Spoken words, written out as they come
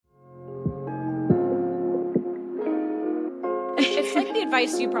It's like the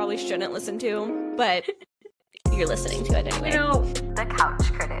advice you probably shouldn't listen to, but you're listening to it anyway. The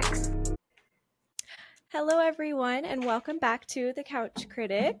Couch Critics. Hello, everyone, and welcome back to The Couch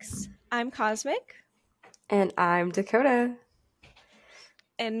Critics. I'm Cosmic. And I'm Dakota.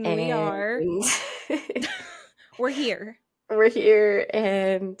 And we are... We're here. We're here,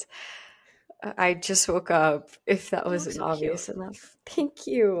 and I just woke up, if that wasn't so obvious enough. Thank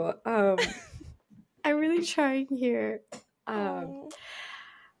you. I'm really trying here.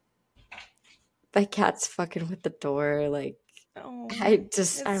 My cat's fucking with the door, like, I'm a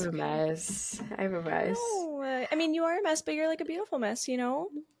mess. I'm a mess. No, I mean, you are a mess, but you're like a beautiful mess, you know?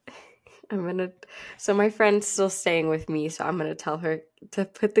 So my friend's still staying with me, so I'm gonna tell her to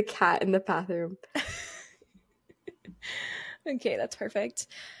put the cat in the bathroom. Okay, that's perfect.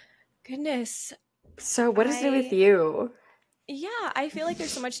 Goodness. So what is new with you? Yeah, I feel like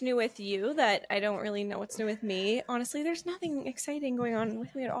there's so much new with you that I don't really know what's new with me. Honestly, there's nothing exciting going on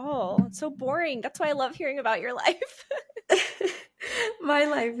with me at all. It's so boring. That's why I love hearing about your life. My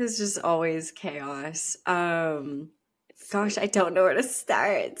life is just always chaos. Gosh, I don't know where to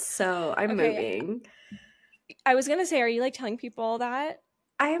start, so I'm moving. I was gonna say, are you like telling people that?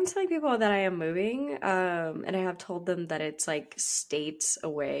 I am telling people that I am moving, and I have told them that it's like states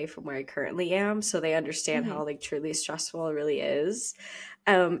away from where I currently am, so they understand how like truly stressful it really is.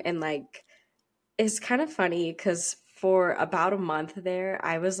 And like, it's kind of funny because for about a month there,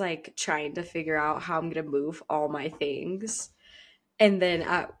 I was like trying to figure out how I'm gonna move all my things. And then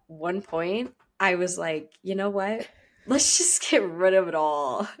at one point, I was like, you know what? Let's just get rid of it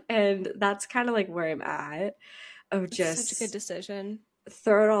all. And that's kind of like where I'm at. Just such a good decision.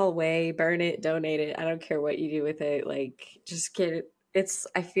 Throw it all away, burn it, donate it. I don't care what you do with it. Like, just get it.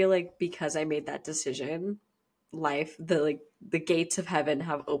 I feel like because I made that decision, the gates of heaven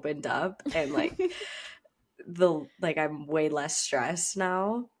have opened up, and like I'm way less stressed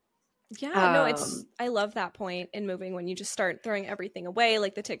now. Yeah, no, I love that point in moving when you just start throwing everything away,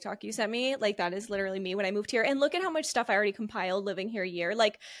 like the TikTok you sent me. Like, that is literally me when I moved here. And look at how much stuff I already compiled living here a year.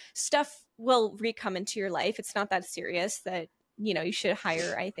 Like, stuff will re-come into your life. It's not that serious that, you know, you should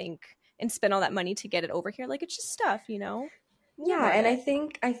hire, I think, and spend all that money to get it over here. Like, it's just stuff, you know? Yeah, and I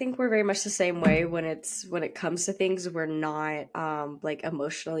think we're very much the same way when it comes to things. We're not like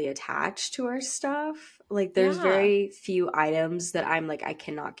emotionally attached to our stuff. Like, there's very few items that I'm like I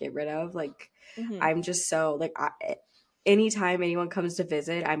cannot get rid of. Like, I'm just so like anytime anyone comes to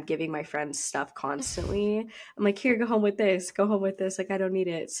visit, I'm giving my friends stuff constantly. I'm like, here, go home with this. Like, I don't need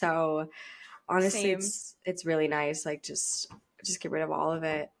it. So honestly, it's really nice. Like, just get rid of all of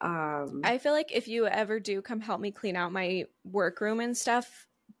it. I feel like if you ever do come help me clean out my workroom and stuff,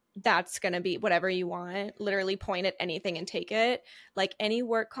 that's gonna be whatever you want. Literally point at anything and take it. Like, any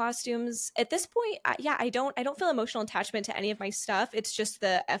work costumes at this point, I don't feel emotional attachment to any of my stuff. It's just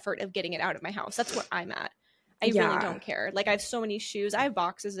the effort of getting it out of my house. That's where I'm at. I really don't care. Like, I have so many shoes. I have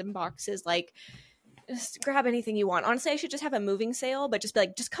boxes and boxes. Like, just grab anything you want. Honestly, I should just have a moving sale, but just be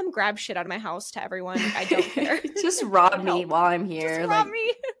like, just come grab shit out of my house to everyone. I don't care. Just rob me while I'm here. Just rob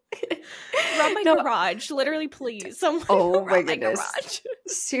me. Rob my garage, literally, please. Someone oh my rob goodness. My garage.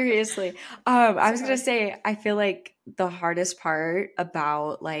 Seriously. I was gonna say, I feel like the hardest part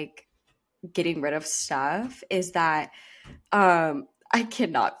about like getting rid of stuff is that I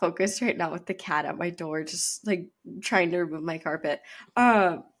cannot focus right now with the cat at my door, just like trying to remove my carpet.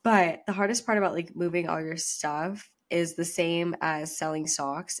 But the hardest part about like moving all your stuff is the same as selling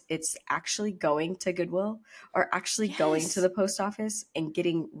socks. It's actually going to Goodwill or actually going to the post office and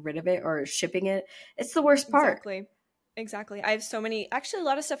getting rid of it or shipping it. It's the worst part. Exactly. I have so many, actually a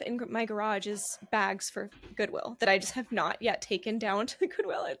lot of stuff in my garage is bags for Goodwill that I just have not yet taken down to the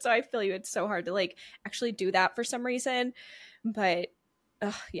Goodwill. And so I feel you, it's so hard to like actually do that for some reason. But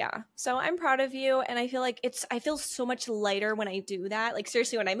yeah. So I'm proud of you. And I feel like I feel so much lighter when I do that. Like,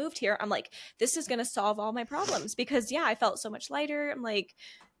 seriously, when I moved here, I'm like, this is going to solve all my problems because I felt so much lighter. I'm like,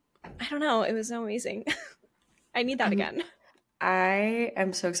 I don't know. It was so amazing. I need that again. I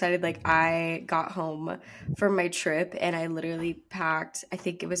am so excited. Like, I got home from my trip and I literally packed, I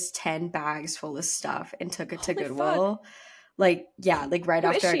think it was 10 bags full of stuff and took it to Goodwill. Fuck. Like, yeah, like right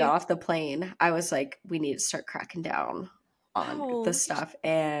after I got off the plane, I was like, we need to start cracking down on the stuff.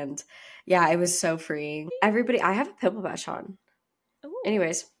 And yeah, it was so freeing. Everybody, I have a pimple patch on. Ooh.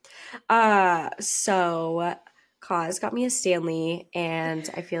 Anyways, so Cause got me a Stanley, and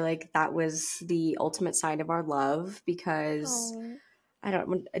I feel like that was the ultimate sign of our love because I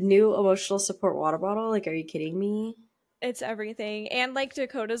don't a new emotional support water bottle. Like, are you kidding me? It's everything. And like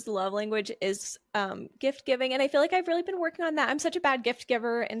Dakota's love language is gift giving, and I feel like I've really been working on that. I'm such a bad gift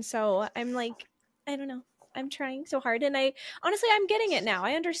giver, and so I'm like, I don't know. I'm trying so hard, and I honestly I'm getting it now.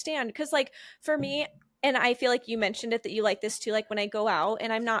 I understand, because like for me, and I feel like you mentioned it that you like this too, like when I go out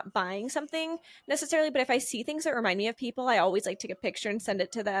and I'm not buying something necessarily, but if I see things that remind me of people, I always like take a picture and send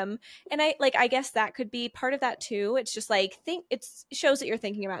it to them. And I guess that could be part of that too. It's just like it shows that you're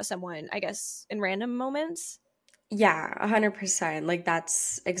thinking about someone, I guess, in random moments. Yeah, 100%. Like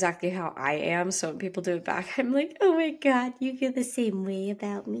that's exactly how I am. So when people do it back, I'm like, oh my God, you feel the same way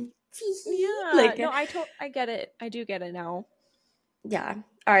about me. Yeah, Like, no, I get it. I do get it now. yeah.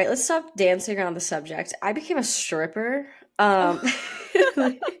 All right, let's stop dancing around the subject. I became a stripper. Um,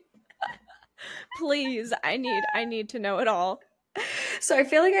 Please, I need to know it all. so I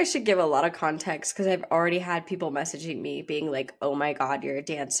feel like I should give a lot of context because I've already had people messaging me being like, oh my God, you're a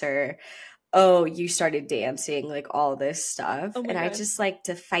dancer. Oh, you started dancing, like all this stuff. Oh my And I god. just like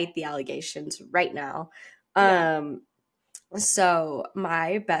to fight the allegations right now. Yeah. Um, So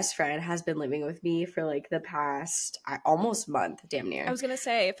my best friend has been living with me for like the past almost month, damn I near. was gonna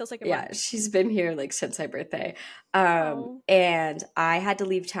say it feels like a Yeah, month. she's been here like since my birthday. Oh. And I had to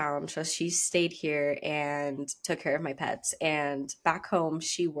leave town, so she stayed here and took care of my pets. And back home,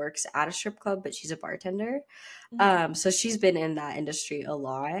 she works at a strip club, but she's a bartender. Mhm. So she's been in that industry a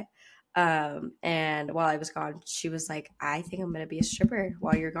lot. And while I was gone, she was like, I think I'm gonna be a stripper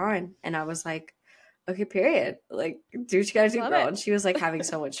while you're gone. And I was like, okay, period. Like, do what you gotta do, Love girl. it. And she was like having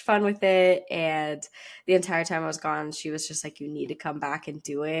so much fun with it. And the entire time I was gone, she was just like, you need to come back and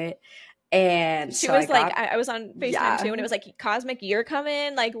do it. And She so I was like, got, I was on FaceTime yeah, too, and it was like, Cosmic, you're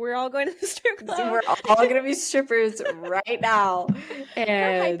coming. Like, we're all going to the strip club. we're all gonna be strippers right now.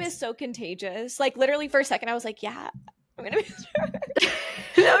 Her hype And is so contagious. Like, literally, for a second, I was like, yeah, I'm going to be a stripper.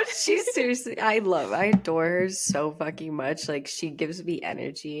 no, she's seriously, I adore her so fucking much. Like, she gives me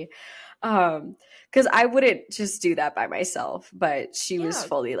energy. Um, because I wouldn't just do that by myself, but she was Yeah.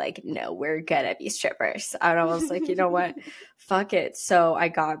 fully like, no, we're gonna be strippers. And I was like, you know what? Fuck it. So I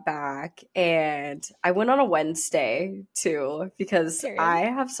got back and I went on a Wednesday too because Period. I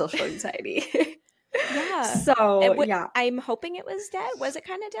have social anxiety. Yeah. So yeah, I'm hoping it was dead. Was it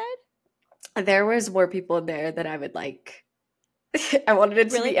kind of dead? there was more people in there that I would like. I wanted it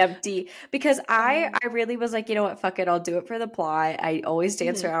to Really? be empty because I Oh. I really was like, you know what, fuck it, I'll do it for the plot. I always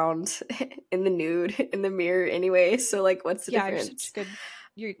dance Mhm. around in the nude in the mirror anyway, so like what's the Yeah, you're such difference? a good.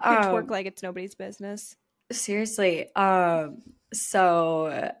 You could twerk Um like it's nobody's business. seriously.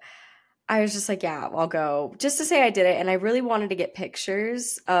 So I was just like, yeah, I'll go just to say I did it, and I really wanted to get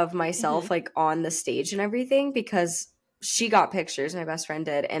pictures of Hmm. myself like on the stage and everything because she got pictures, my best friend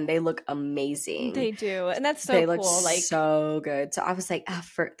did, and they look amazing. They do, and that's so They look cool. Like, so good. So I was like, ah,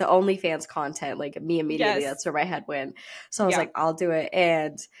 for the OnlyFans content, like me immediately, yes, that's where my head went. So I was yeah. like, I'll do it.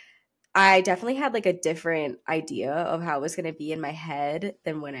 And I definitely had like a different idea of how it was going to be in my head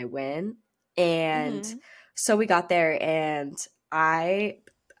than when I went. And Hmm. so we got there, and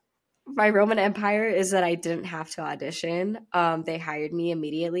my Roman Empire is that I didn't have to audition. They hired me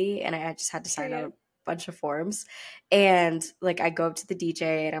immediately, and I just had to sign out Period. a bunch of forms. And like, I go up to the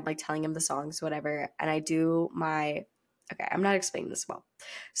DJ, and I'm like telling him the songs, whatever. And I do my, okay, I'm not explaining this well.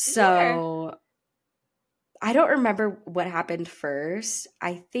 Sure. So I don't remember what happened first.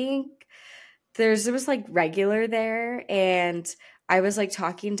 I think there was like regular there, and I was like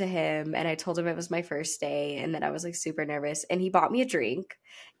talking to him, and I told him it was my first day and that I was like super nervous, and he bought me a drink,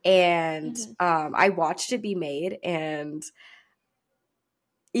 and Hmm. I watched it be made. And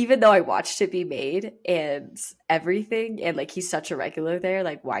even though I watched it be made and everything, and like he's such a regular there,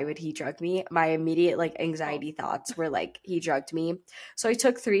 like why would he drug me? My immediate like Oh, anxiety thoughts were like he drugged me. So I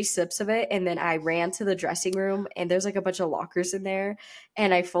took 3 sips of it, and then I ran to the dressing room, and there's like a bunch of lockers in there,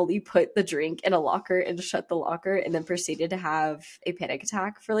 and I fully put the drink in a locker and shut the locker, and then proceeded to have a panic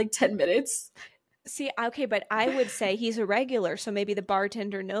attack for like 10 minutes. see, okay, but I would say he's a regular, so maybe the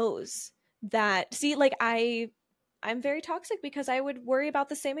bartender knows that. See, like I'm very toxic because I would worry about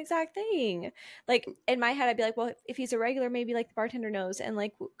the same exact thing. Like in my head, I'd be like, well, if he's a regular, maybe like the bartender knows and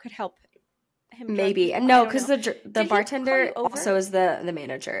like could help him drug Maybe. people. And I no, don't because know. the Did he call you bartender over? also is the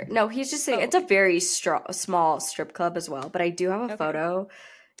manager. No, he's just saying Oh, it's a okay. very small strip club as well. But I do have a Okay. photo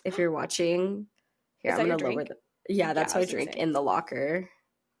if you're watching. Here, Is I'm that your gonna lower drink? the. Yeah, Yeah, that's I my was gonna drink say. in the locker.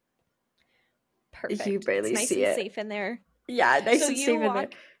 You Perfect. It's barely nice see and it. safe in there. Yeah, So nice and you safe in there.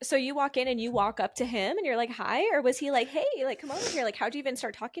 walk so you walk in and you walk up to him and you're like, "Hi," or was he like, "Hey, like come over here." Like how'd you even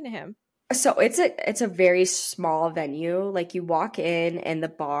start talking to him? So it's a very small venue. Like you walk in, and the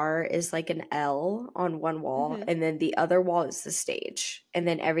bar is like an L on one wall, Hmm. and then the other wall is the stage, and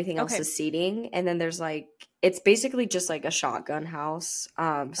then everything else Okay. is seating, and then there's like it's basically just like a shotgun house.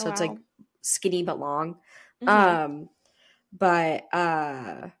 Oh So it's like wow. skinny but long. Hmm. Um, but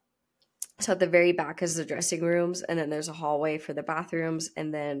So at the very back is the dressing rooms, and then there's a hallway for the bathrooms,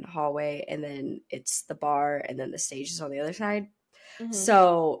 and then hallway, and then it's the bar, and then the stage is on the other side. Mm-hmm.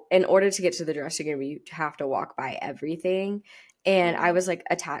 So in order to get to the dressing room, you have to walk by everything. And I was like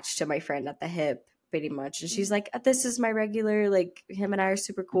attached to my friend at the hip pretty much. And she's like, this is my regular, like him and I are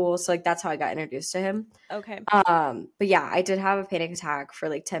super cool. So like that's how I got introduced to him. Okay. But yeah, I did have a panic attack for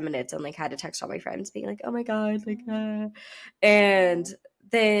like 10 minutes and like had to text all my friends being like, oh my God, like and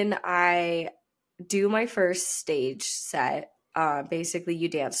then I do my first stage set. Basically you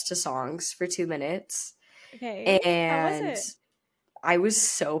dance to songs for 2 minutes. Okay. And how was it? I was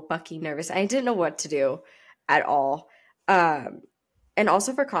so fucking nervous. I didn't know what to do at all. And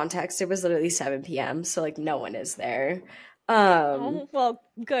also for context, it was literally 7 p.m. So like no one is there. Oh, well,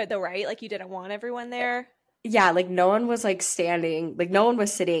 good though, right? Like you didn't want everyone there. Yeah, like no one was like standing, like no one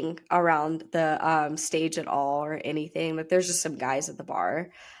was sitting around the stage at all or anything. Like there's just some guys at the bar.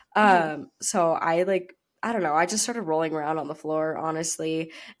 So I like I don't know, I just started rolling around on the floor,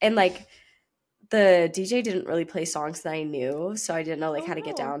 honestly. And like the DJ didn't really play songs that I knew, so I didn't know like how to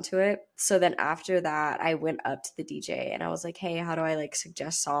get down to it. So then after that, I went up to the DJ and I was like, "Hey, how do I like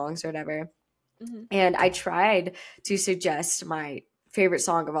suggest songs or whatever?" And I tried to suggest my favorite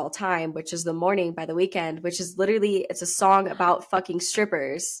song of all time, which is "The Morning" by The Weeknd, which is literally it's a song about fucking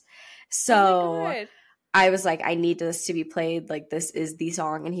strippers. So I was like, I need this to be played. Like this is the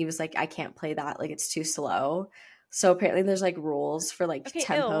song, and he was like, I can't play that. Like it's too slow. So apparently there's like rules for like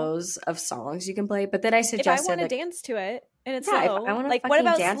tempos of songs you can play. But then I suggested if I want to like, dance to it and it's yeah, slow, if I want to like what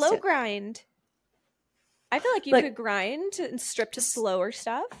about slow grind? I feel like you could grind and strip to slower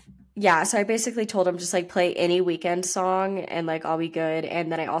stuff. Yeah, so I basically told him just like play any Weeknd song and like I'll be good. And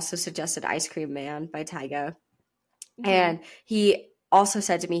then I also suggested Ice Cream Man by Tyga. And he also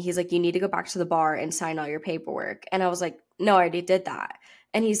said to me, he's like, you need to go back to the bar and sign all your paperwork. And I was like, no, I already did that.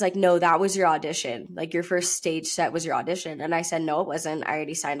 And he's like, no, that was your audition. Like your first stage set was your audition. And I said, no, it wasn't. I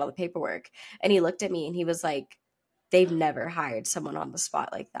already signed all the paperwork. And he looked at me and he was like, they've never hired someone on the spot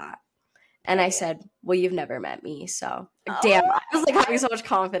like that. And I said, well, you've never met me. So damn, I was like having so much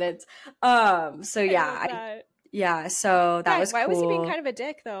confidence. So yeah, so that was cool. Why was he being kind of a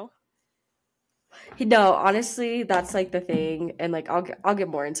dick though? No, honestly, that's like the thing, and like I'll get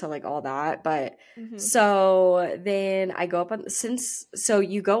more into like all that, but so then I go up on so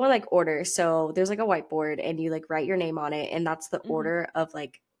you go in like order. So there's like a whiteboard and you like write your name on it, and that's the order of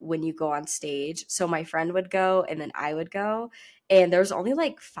like when you go on stage. So my friend would go and then I would go, and there was only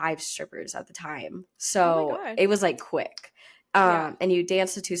like 5 strippers at the time. So it was like quick. And you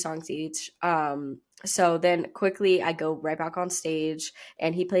dance to 2 songs each. So then quickly I go right back on stage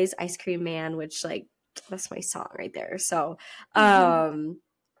and he plays Ice Cream Man, which like that's my song right there. So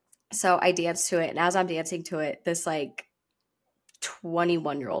so I dance to it, and as I'm dancing to it, this like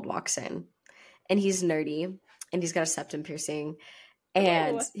 21-year-old walks in, and he's nerdy and he's got a septum piercing.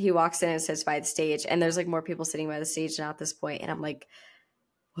 And he walks in and sits by the stage, and there's like more people sitting by the stage now at this point, and I'm like,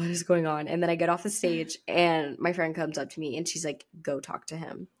 what is going on? And then I get off the stage and my friend comes up to me and she's like, go talk to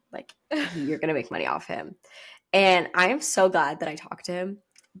him. Like, you're going to make money off him. And I am so glad that I talked to him,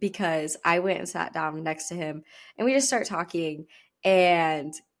 because I went and sat down next to him and we just start talking,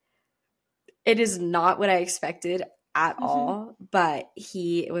 and it is not what I expected at all. But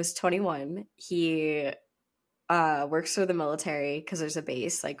he was 21. He works for the military because there's a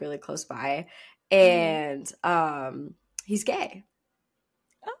base like really close by. And he's gay.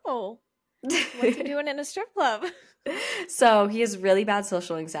 Oh, what's he doing in a strip club? So he has really bad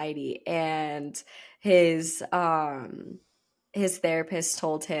social anxiety, and his therapist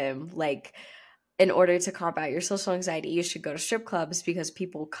told him, like, in order to combat your social anxiety, you should go to strip clubs because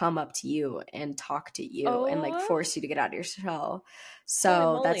people come up to you and talk to you and like force you to get out of your shell.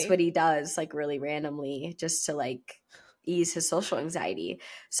 So that's what he does, like really randomly, just to like ease his social anxiety.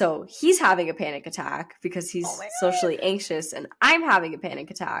 So he's having a panic attack because he's socially anxious, and I'm having a panic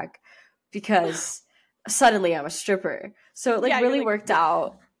attack because suddenly I'm a stripper. So it like really worked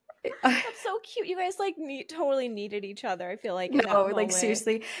out. That's so cute. You guys like totally needed each other, I feel like. No, like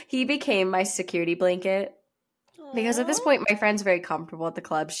seriously, he became my security blanket. Because at this point, my friend's very comfortable at the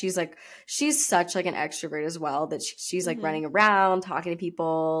club. She's such like an extrovert as well, that she's like running around, talking to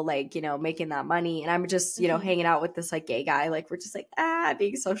people, like, you know, making that money. And I'm just, you know, hanging out with this like gay guy. Like we're just like,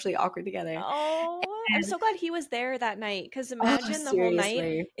 being socially awkward together. Oh, I'm so glad he was there that night. Because imagine the whole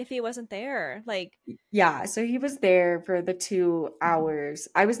night if he wasn't there. Like, yeah. So he was there for the 2 hours.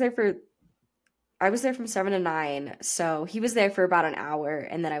 I was there from 7 to 9. So he was there for about an hour,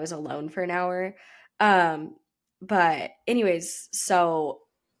 and then I was alone for an hour. But anyways, so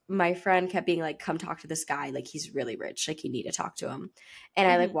my friend kept being like, come talk to this guy, like he's really rich, like you need to talk to him. And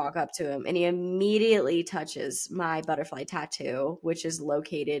I like walk up to him and he immediately touches my butterfly tattoo, which is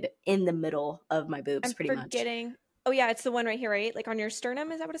located in the middle of my boobs I'm pretty much. forgetting. Oh yeah, it's the one right here, right? Like on your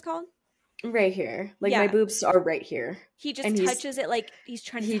sternum, is that what it's called? Right here. Like my Yeah. boobs are right here. He just And touches it like he's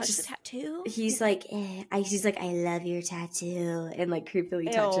trying to he touch the just tattoo. he's like he's like, I love your tattoo, and like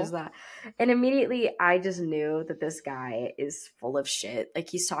creepily touches Ew. that. And immediately I just knew that this guy is full of shit. Like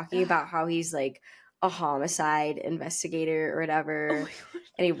he's talking about how he's like a homicide investigator or Oh whatever, my god.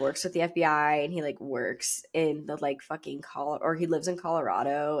 and he works with the FBI, and he like works in the like fucking or he lives in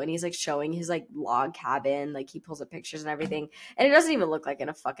Colorado, and he's like showing his like log cabin, like he pulls up pictures and everything, and it doesn't even look like in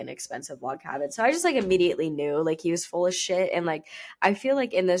a fucking expensive log cabin. So I just like immediately knew like he was full of shit. And like I feel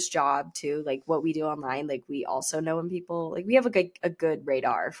like in this job too, like what we do online, like we also know when people, like we have a good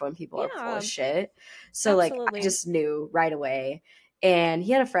radar for when people are full Yeah, of shit. So like I absolutely. just knew right away. And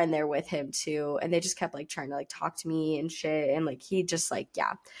he had a friend there with him too, and they just kept like trying to like talk to me and shit, and like he just like,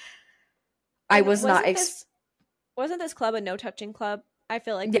 yeah, I And was not wasn't this club a no touching club? I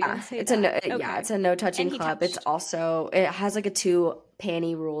feel like we yeah, didn't say it's a no, that. yeah, Okay. it's a no touching And he club. It's touched. also, it has like a two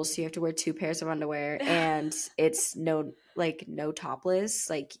panty rule, so you have to wear two pairs of underwear, and it's no like no topless.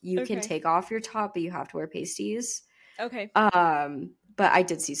 Like you can Okay. take off your top, but you have to wear pasties. Okay. But I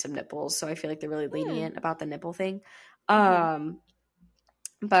did see some nipples, so I feel like they're really Hmm. lenient about the nipple thing. Mm-hmm. Um,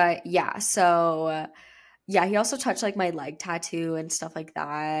 but yeah, so yeah, he also touched like my leg tattoo and stuff like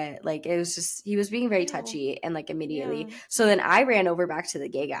that. Like it was just, he was being very Ew. touchy and like immediately. Yeah. So then I ran over back to the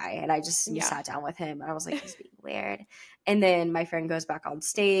gay guy and I just Yeah. sat down with him and I was like, he's being weird. And then my friend goes back on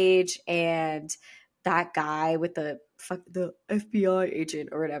stage and that guy with the FBI agent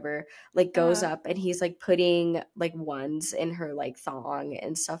or whatever like goes Uh, up and he's like putting like ones in her like thong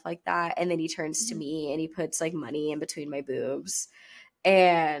and stuff like that. And then he turns to mhm. me and he puts like money in between my boobs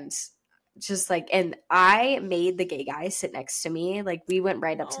and just like, and I made the gay guy sit next to me. Like we went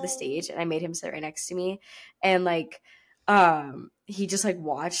right up to the Oh. stage and I made him sit right next to me. And like he just like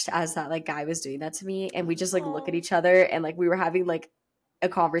watched as that like guy was doing that to me, and we just like look at Oh. each other and like we were having like a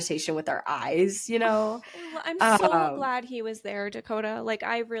conversation with our eyes, you know. I'm so um glad he was there, Dakota. Like,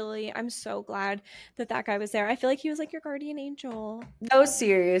 I'm so glad that that guy was there. I feel like he was like your guardian angel. no,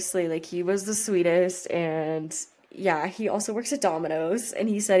 seriously, like he was the sweetest. And yeah, he also works at Domino's, and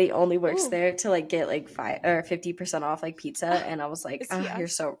he said he only works Ooh. there to like get like 5 or 50% off like pizza. And I was like, Is he oh, you're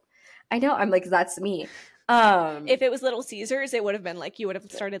us? so, I know, I'm like, that's me. um If it was Little Caesars, it would have been like you would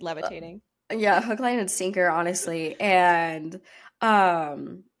have started levitating. yeah, hook, line, and sinker, honestly. And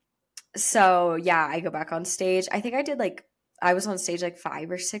um so yeah, I go back on stage. I think I was on stage like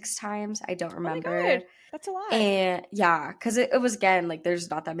 5 or 6 times, I don't Oh my remember. god, that's a lot. And yeah, because it was, again, like there's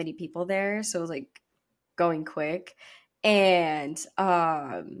not that many people there, so it was like going quick. And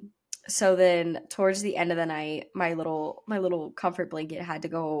so then towards the end of the night, my little comfort blanket had to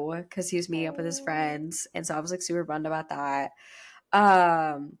go because he was meeting up with his Oh. friends, and so I was like super bummed about that.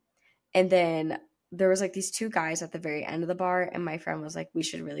 um and then there was like these two guys at the very end of the bar, and my friend was like, we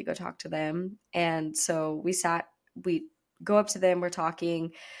should really go talk to them. And so we go up to them, we're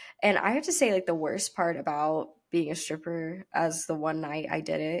talking. And I have to say, like, the worst part about being a stripper, as the one night I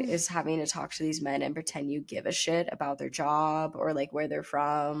did it, is having to talk to these men and pretend you give a shit about their job or like where they're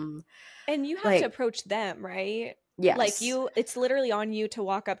from. And you have to Like, approach them, right? Like yes. it's literally on you to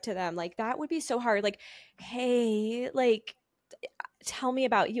walk up to them. Like that would be so hard. Like, hey, like tell me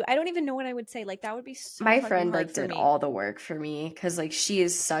about you. I don't even know what I would say. Like that would be so My fucking friend hard like for did me. all the work for me because like she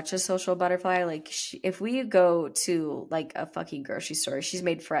is such a social butterfly. Like if we go to like a fucking grocery store, she's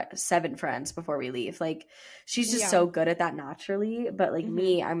made 7 friends before we leave. Like she's just Yeah. so good at that naturally. But like Hmm.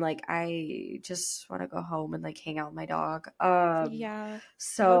 me, I'm like, I just want to go home and like hang out with my dog. Yeah.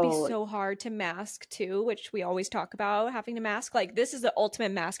 That would be So so hard to mask too, which we always talk about having to mask. Like this is the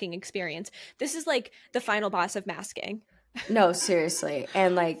ultimate masking experience. This is like the final boss of masking. no, seriously.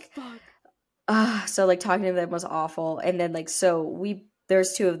 And like Fuck. so like talking to them was awful. And then like so we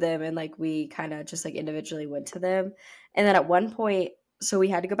there's 2 of them, and like we kind of just like individually went to them. And then at one point, so we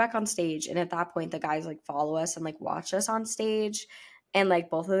had to go back on stage, and at that point the guys like follow us and like watch us on stage. And like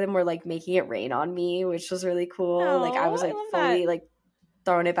both of them were like making it rain on me, which was really cool. Like I Oh, was I like love that. fully like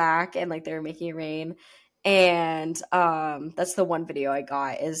throwing it back, and like they were making it rain. And that's the one video I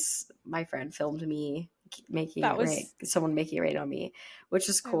got, is my friend filmed me making That it rain, was someone making it rain on me, which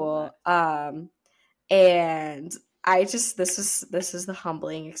is I love cool. that. And I just, this is the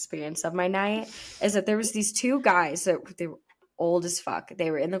humbling experience of my night, is that there was these 2 guys that they were old as fuck. They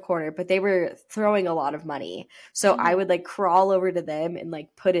were in the corner, but they were throwing a lot of money. So I Hmm. would like crawl over to them and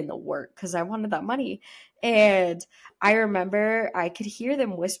like put in the work because I wanted that money. And I remember I could hear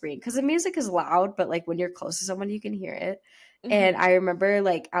them whispering because the music is loud, but like when you're close to someone, you can hear it. And Mm-hmm. I remember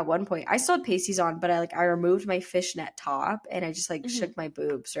like at one point I still had pasties on, but I removed my fishnet top and I just like Mm-hmm. shook my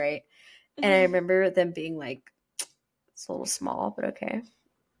boobs, right? And I Mm-hmm. remember them being like, it's a little small, but okay.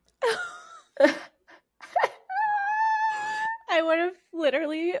 I would have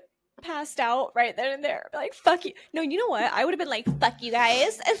literally passed out right then and there. Like, fuck you. No, you know what? I would have been like, fuck you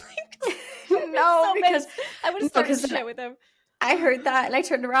guys. And like, No, so because pissed. I would no, have started because shit with him. I heard that and I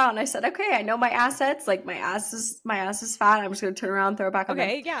turned around and I said, okay, I know my assets. Like my ass is fat. I'm just gonna turn around, throw it back on them.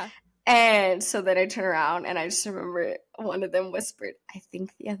 Okay, yeah. And so then I turn around and I just remember one of them whispered, I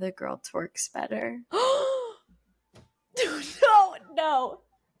think the other girl twerks better. Dude,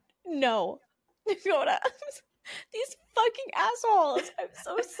 no. Fiona. These fucking assholes. I'm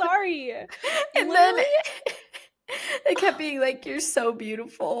so sorry. And Literally? then they kept being like, you're so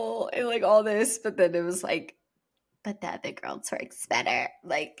beautiful and like all this, but then it was like, but the other girl twerks better.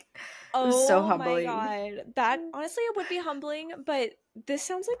 Like, it was so humbling. My god. That honestly it would be humbling, but this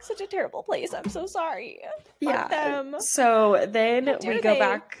sounds like such a terrible place. I'm so sorry. Yeah. Fuck them. So then How dare we go they?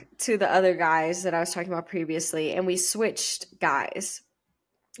 back to the other guys that I was talking about previously, and we switched guys.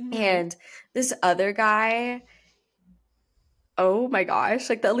 Mhm. And this other guy, oh my gosh,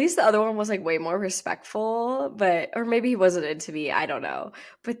 like at least the other one was like way more respectful, but or maybe he wasn't into me, I don't know.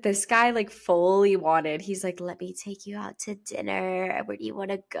 But this guy like fully wanted, he's like, let me take you out to dinner. Where do you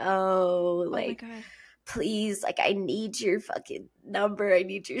want to go? Oh my Like, god. please, like I need your fucking number. I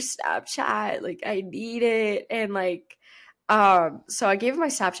need your Snapchat. Like I need it. And like, so I gave him my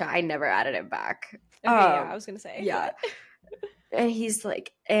Snapchat. I never added him back. Okay, yeah, I was gonna say. Yeah. And he's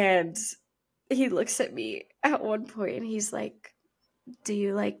like, and he looks at me at one point and he's like, do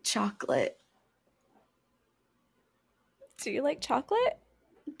you like chocolate? Do you like chocolate?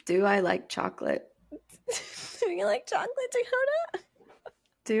 Do I like chocolate? Do you like chocolate, Dakota?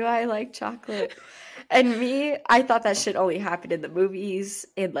 Do I like chocolate? And me, I thought that shit only happened in the movies,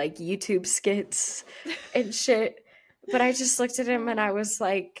 in like YouTube skits and shit. But I just looked at him and I was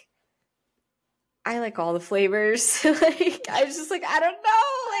like, I like all the flavors. Like, I was just like, I don't know.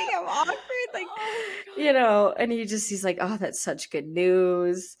 Like, I'm awkward. Like, you know, and he's like, oh, that's such good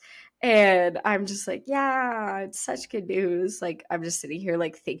news. And I'm just like, yeah, it's such good news. Like, I'm just sitting here,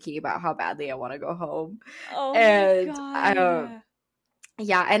 like, thinking about how badly I want to go home. Oh And my god.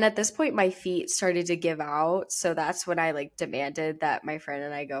 yeah, and at this point, my feet started to give out. So that's when I, like, demanded that my friend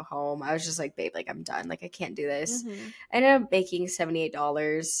and I go home. I was just like, babe, like, I'm done. Like, I can't do this. Mhm. I ended up making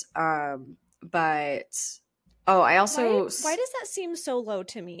 $78. But I also why does that seem so low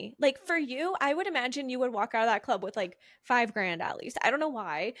to me? Like for you, I would imagine you would walk out of that club with like $5,000 at least. I don't know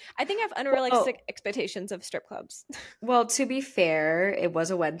why. I think I have unrealistic expectations of strip clubs. Well, to be fair, it was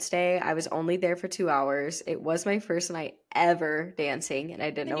a Wednesday. I was only there for 2 hours. It was my first night ever dancing, and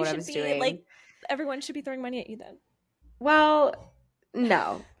I didn't know what I was doing. Like, everyone should be throwing money at you then. Well,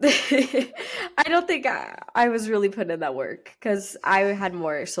 no. I don't think I was really putting in that work because I had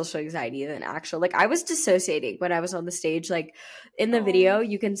more social anxiety than actual. Like, I was dissociating when I was on the stage. Like, in the video,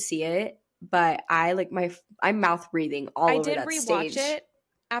 you can see it, but I'm mouth breathing all over that stage. I did rewatch it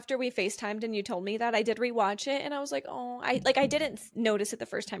after we FaceTimed and you told me that. I did rewatch it and I was like, oh, I didn't notice it the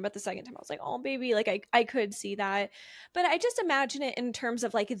first time, but the second time I was like, oh baby, like I could see that. But I just imagine it in terms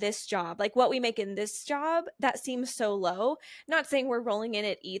of like this job, like what we make in this job, that seems so low. Not saying we're rolling in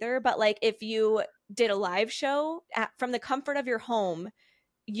it either, but like if you did a live show from the comfort of your home,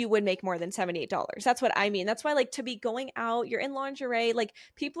 you would make more than $78. That's what I mean. That's why, like, to be going out, you're in lingerie, like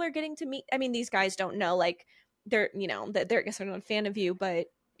people are getting to meet. I mean, these guys don't know, like they're, you know, that I guess they're not a fan of you, but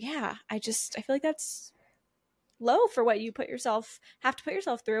yeah, I feel like that's low for what you have to put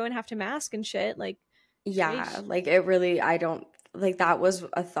yourself through and have to mask and shit. Like, yeah, sheesh. like it really, I don't like that was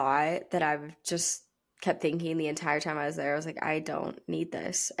a thought that I've just kept thinking the entire time I was there. I was like, I don't need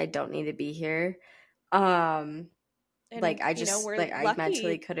this. I don't need to be here. And, like I just like I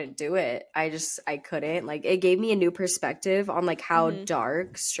mentally couldn't do it. I couldn't. Like it gave me a new perspective on like how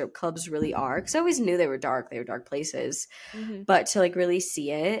dark strip clubs really are, because I always knew they were dark places, but to like really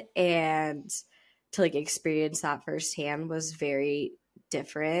see it and to like experience that firsthand was very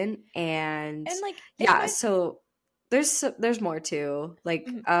different. And like yeah, so there's more too, like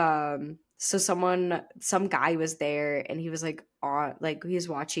so some guy was there and he was like on, like he was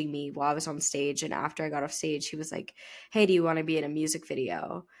watching me while I was on stage, and after I got off stage he was like, hey, do you want to be in a music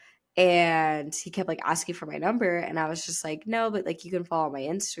video? And he kept like asking for my number, and I was just like, no, but like you can follow my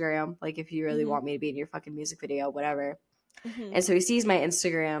Instagram, like if you really want me to be in your fucking music video, whatever. And so he sees my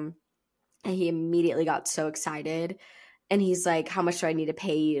Instagram and he immediately got so excited, And he's like, how much do I need to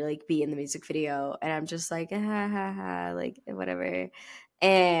pay you to like be in the music video? And I'm just like, like whatever.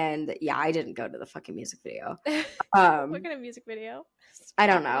 And yeah, I didn't go to the fucking music video. What kind of music video? I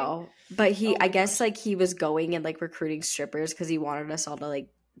don't know. But I guess gosh. like he was going and like recruiting strippers because he wanted us all to like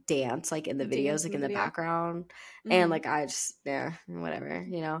dance like in the videos, like in the background. And like I just whatever,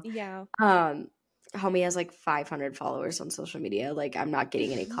 you know. Yeah. Homie has like 500 followers on social media. Like I'm not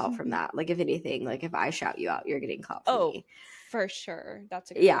getting any clout from that. Like if anything, like if I shout you out, you're getting clout from me. For sure. That's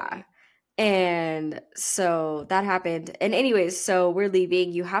a good point. And so that happened. And anyways, so we're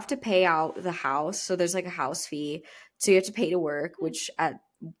leaving. You have to pay out the house. So there's like a house fee. So you have to pay to work, which at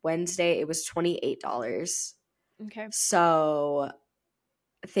Wednesday it was $28. Okay. So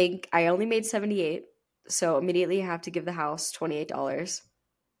I think I only made $78. So immediately you have to give the house $28.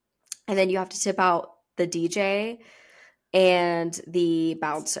 And then you have to tip out the DJ and the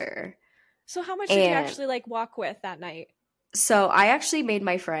bouncer. So how much did you actually like walk with that night? So I actually made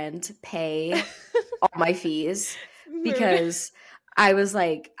my friend pay all my fees because I was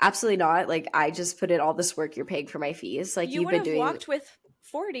like, absolutely not. Like I just put in all this work. You're paying for my fees. Like you've been doing. Walked with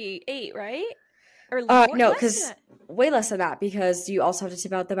 48, right? Or no, because way less than that because you also have to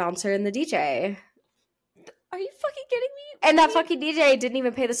tip out the bouncer and the DJ. Are you fucking kidding me? And that fucking DJ didn't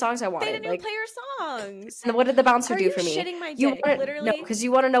even play the songs I wanted. They didn't even play your songs. And what did the bouncer do for me? Shitting my dick, literally? No, because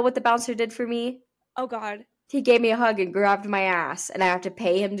you want to know what the bouncer did for me? Oh God. He gave me a hug and grabbed my ass, and I have to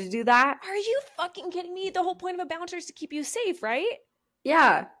pay him to do that? Are you fucking kidding me? The whole point of a bouncer is to keep you safe, right?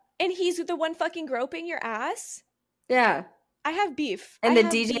 Yeah. And he's the one fucking groping your ass? Yeah. I have beef. And the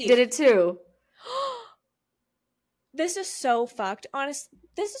DJ did it too. This is so fucked. Honest,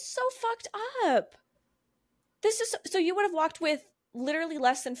 this is so fucked up. So you would have walked with literally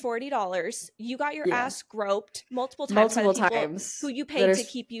less than $40. You got your ass groped multiple times. Who you paid to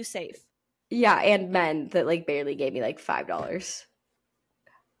keep you safe. Yeah, and men that like barely gave me like $5.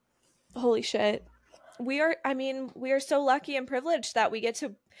 Holy shit. We are so lucky and privileged that we get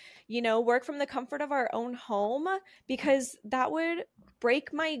to, work from the comfort of our own home, because that would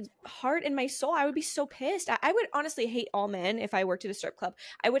break my heart and my soul. I would be so pissed. I would honestly hate all men if I worked at a strip club.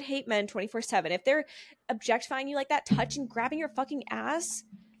 I would hate men 24/7. If they're objectifying you like that, touching, grabbing your fucking ass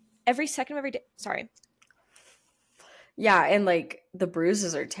every second of every day. Sorry. Yeah, and like the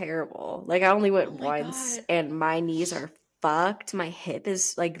bruises are terrible. Like I only went once and my knees are fucked. My hip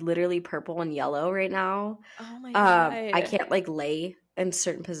is like literally purple and yellow right now. Oh my God. I can't like lay in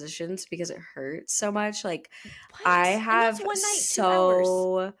certain positions because it hurts so much. Like what? I have one night,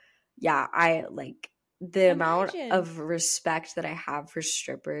 so yeah, I like the amount of respect that I have for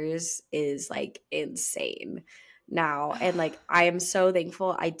strippers is like insane now. And like I am so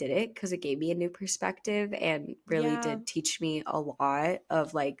thankful I did it because it gave me a new perspective and really did teach me a lot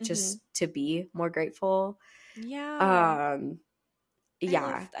of like just to be more grateful. Yeah. I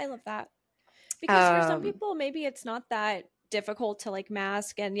love that, because for some people maybe it's not that difficult to like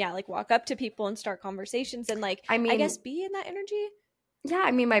mask and like walk up to people and start conversations and like I guess be in that energy. Yeah,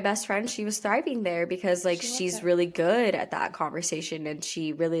 I mean, my best friend, she was thriving there because like she's really good at that conversation and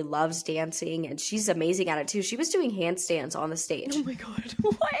she really loves dancing and she's amazing at it too. She was doing handstands on the stage. Oh my God.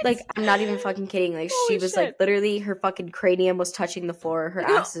 What? Like, I'm not even fucking kidding. Like she was like literally her fucking cranium was touching the floor, her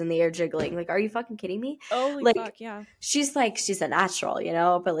ass is in the air jiggling. Like, are you fucking kidding me? Holy like, fuck, yeah. She's a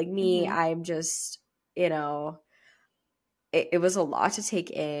natural, but like me, I'm just, it was a lot to take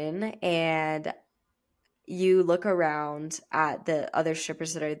in. And you look around at the other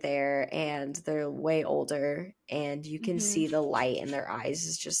strippers that are there and they're way older and you can see the light in their eyes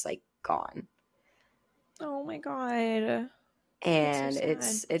is just like gone. Oh my God. And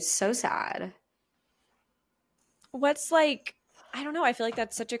it's so sad. What's like, I don't know, I feel like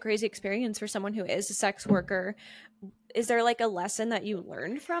that's such a crazy experience for someone who is a sex worker. Is there like a lesson that you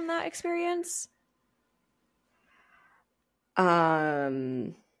learned from that experience?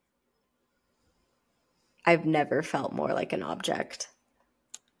 I've never felt more like an object.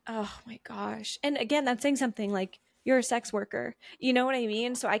 Oh my gosh. And again, that's saying something. Like, you're a sex worker. You know what I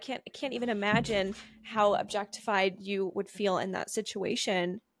mean? So I can't even imagine how objectified you would feel in that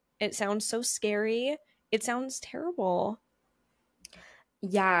situation. It sounds so scary. It sounds terrible.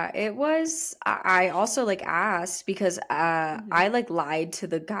 Yeah, it was. I also like asked because I like lied to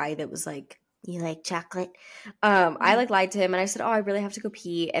the guy that was like, you like chocolate? I like lied to him and I said, oh, I really have to go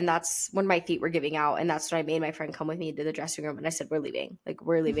pee. And that's when my feet were giving out. And that's when I made my friend come with me to the dressing room. And I said, we're leaving. Like,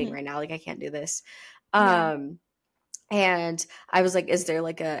 we're leaving right now. Like, I can't do this. And I was like, is there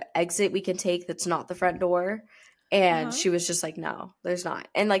like a exit we can take that's not the front door? And she was just like, no, there's not.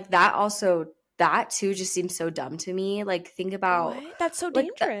 And like that that too just seems so dumb to me. Like, think about What? That's so like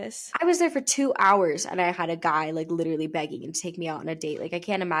dangerous. I was there for 2 hours and I had a guy like literally begging to take me out on a date. Like, I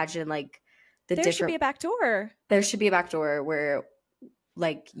can't imagine like the There should be different a back door. there should be a back door where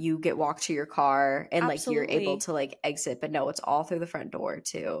like you get walked to your car and like you're able Absolutely. to like exit, but no, it's all through the front door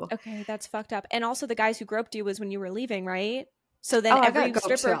too. Okay, that's fucked up. And also the guys who groped you was when you were leaving, right? So then Oh, I got every groped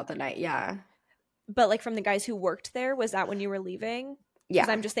stripper, throughout the night. Yeah. but like from the guys who worked there, was that when you were leaving? Because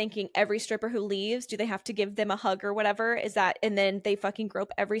Yeah. I'm just thinking every stripper who leaves, do they have to give them a hug or whatever? Is that, and then they fucking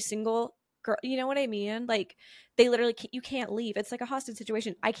grope every single girl? You know what I mean? Like they literally, you can't leave. It's like a hostage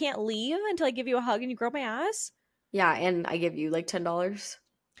situation. I can't leave until I give you a hug and you grope my ass. Yeah, and I give you like $10.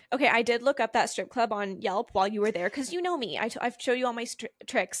 Okay, I did look up that strip club on Yelp while you were there because you know me. I've showed you all my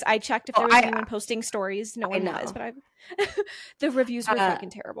tricks. I checked if Oh, there was anyone posting stories. No I one was, know. but the reviews were Uh, fucking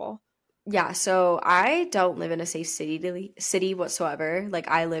terrible. yeah, so I don't live in a safe city whatsoever. Like,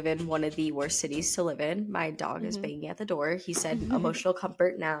 I live in one of the worst cities to live in. My dog is Hmm. banging at the door. He said emotional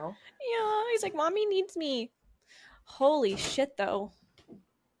comfort now. Yeah, he's like, mommy needs me. Holy shit, though.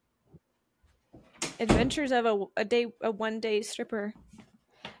 Adventures of a 1 day stripper.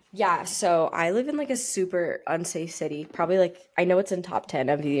 Yeah, so I live in like a super unsafe city. Probably like I know it's in top 10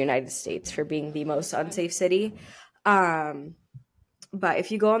 of the United States for being the most unsafe city. Um but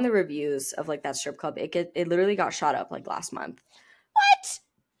if you go on the reviews of like that strip club, it literally got shot up like last month. What?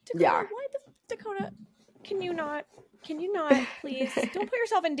 Yeah. Dakota, why the Dakota? Can you not? Can you not, please? Don't put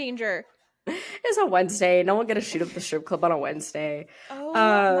yourself in danger. It's a Wednesday. No one gonna shoot up the strip club on a Wednesday. Oh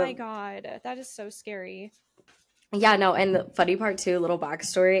my Um god. That is so scary. yeah, no, and the funny part too, little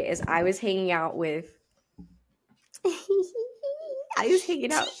backstory, is I was hanging out with I was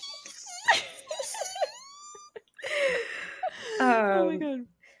hanging out. Oh my um god.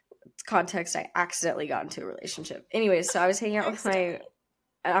 Context, I accidentally got into a relationship. Anyways, so I was hanging out with my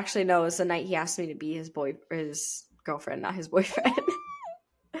actually no, it was the night he asked me to be his girlfriend, not his boyfriend.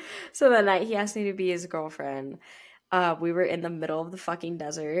 So the night he asked me to be his girlfriend, we were in the middle of the fucking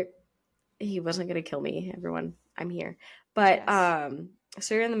desert. He wasn't gonna kill me, everyone. I'm here. But Yes.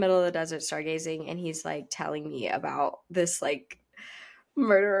 so you're in the middle of the desert stargazing, and he's like telling me about this like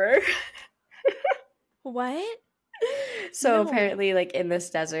murderer. What? So No. apparently, like in this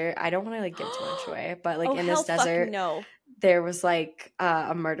desert, I don't want to like give too much away, but like Oh in hell this desert, fucking no. there was like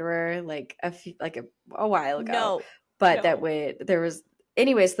a murderer like a while ago, No. but No. there was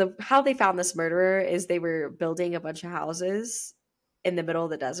anyways the how they found this murderer is they were building a bunch of houses in the middle of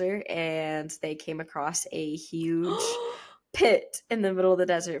the desert and they came across a huge pit in the middle of the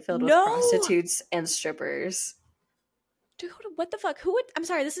desert filled with No. prostitutes and strippers. Dude, what the fuck? Who would? I'm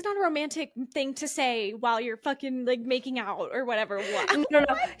sorry, this is not a romantic thing to say while you're fucking like making out or whatever. What? No.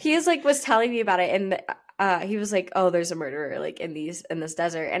 He is like was telling me about it and he was like, oh, there's a murderer like in this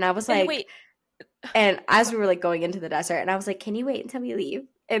desert, and I was And like, wait, and as we were like going into the desert, and I was like, can you wait until we leave?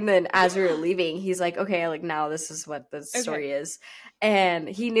 And then as we were leaving, he's like, okay, like now this is what the story is. And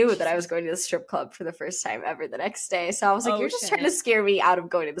he knew that I was going to the strip club for the first time ever the next day. So I was like, you're just trying to scare me out of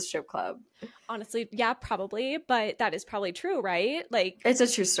going to the strip club. Honestly, yeah, probably, but that is probably true, right? Like, it's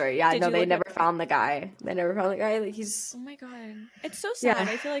a true story. Yeah, no, they never up found the guy. They never found the guy. Like, he's. Oh my god, it's so sad.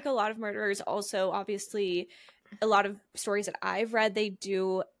 Yeah. I feel like a lot of murderers also, obviously, a lot of stories that I've read, they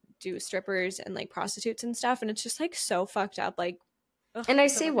do strippers and like prostitutes and stuff, and it's just like so fucked up. Like, ugh, And I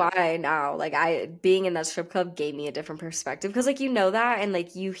so see fucked up. why now. Like, I being in that strip club gave me a different perspective because, like, you know that, and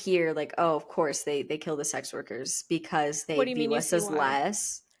like you hear, like, oh, of course they kill the sex workers because they What do you mean view you us see as why?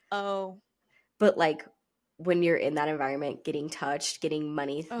 less. Oh, But like when you're in that environment, getting touched, getting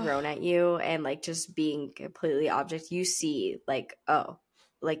money thrown at you, and like just being completely object, you see, like, oh,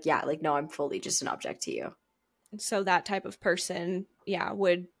 like, yeah, like, no, I'm fully just an object to you. so that type of person, yeah,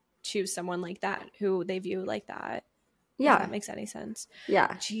 would choose someone like that who they view like that. Yeah, if that makes any sense.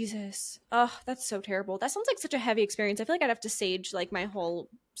 Yeah. Jesus. Oh, that's so terrible. That sounds like such a heavy experience. I feel like I'd have to sage like my whole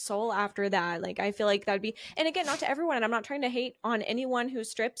soul after that. Like, I feel like that'd be, and again, not to everyone, and I'm not trying to hate on anyone who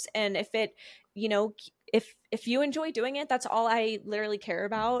strips. And if it, you know, if you enjoy doing it, that's all I literally care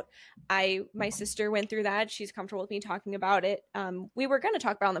about. My sister went through that. She's comfortable with me talking about it. We were going to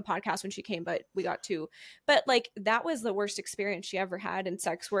talk about it on the podcast when she came, but we got to, but like that was the worst experience she ever had in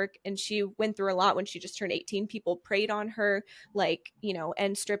sex work. And she went through a lot when she just turned 18. People preyed on her, like, you know,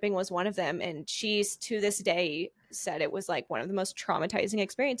 and stripping was one of them. And she's to this day said it was like one of the most traumatizing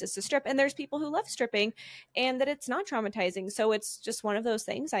experiences to strip. And there's people who love stripping and that it's not traumatizing. So it's just one of those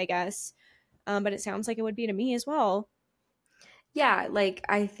things, I guess. But it sounds like it would be to me as well. Yeah, like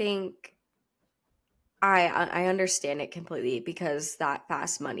I think I understand it completely because that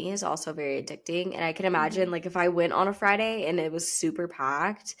fast money is also very addicting. And I can imagine like if I went on a Friday and it was super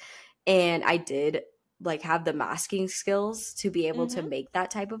packed and I did like have the masking skills to be able to Mm-hmm. make that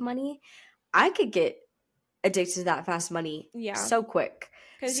type of money, I could get addicted to that fast money Yeah. so quick.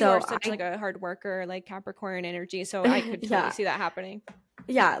 Because you are So such like I a hard worker, like Capricorn energy. So I could totally yeah. see that happening.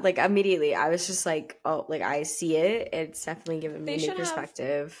 Yeah, like immediately I was just like, oh, like I see it. It's definitely given me They a new should have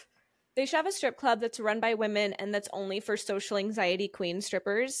perspective. they should have a strip club that's run by women and that's only for social anxiety queen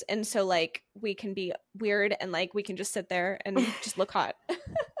strippers. And so like we can be weird and like we can just sit there and just look hot. And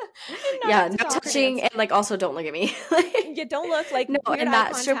not Yeah, have no to talk or touching dance. and like also don't look at me. You don't look like No, weird and eye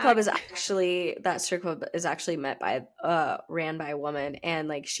that strip club is actually met by ran by a woman, and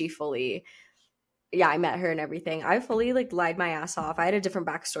like she fully, yeah, I met her and everything. I fully like lied my ass off. I had a different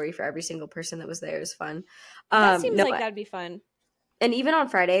backstory for every single person that was there. It was fun. That seems No, like that'd be fun. and even on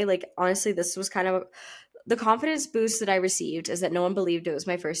Friday, like honestly, this was kind of the confidence boost that I received is that no one believed it was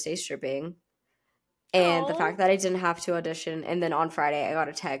my first day stripping. And the Oh. fact that I didn't have to audition, and then on Friday I got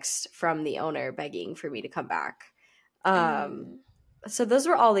a text from the owner begging for me to come back. Um, so those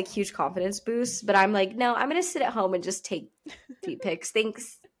were all like huge confidence boosts. But I'm like, no, I'm gonna sit at home and just take feet pics.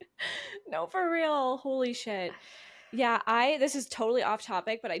 Thanks. No, for real. Holy shit. Yeah, this is totally off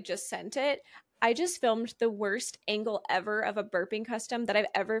topic, but I just sent it. I just filmed the worst angle ever of a burping custom that I've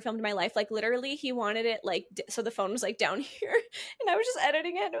ever filmed in my life. Like literally he wanted it like so the phone was like down here and I was just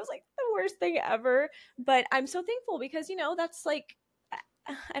editing it and it was like the worst thing ever. But I'm so thankful because that's like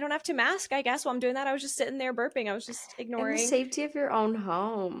I don't have to mask, I guess, while I'm doing that. I was just sitting there burping. I was just In the ignoring. safety of your own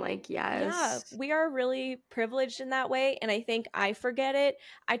home, like Yeah, yes. we are really privileged in that way. And I think I forget it.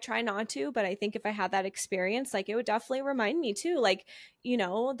 I try not to, but I think if I had that experience, like it would definitely remind me too. Like,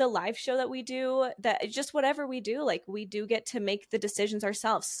 the live show that we do, that just whatever we do, like we do get to make the decisions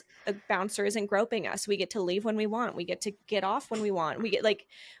ourselves. The bouncer isn't groping us. We get to leave when we want. We get to get off when we want.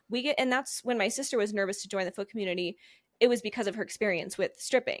 And that's when my sister was nervous to join the foot community. It was because of her experience with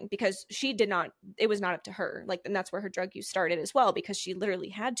stripping, because it was not up to her. Like, and that's where her drug use started as well, because she literally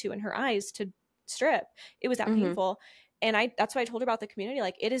had to in her eyes to strip. It was that painful. And that's why I told her about the community.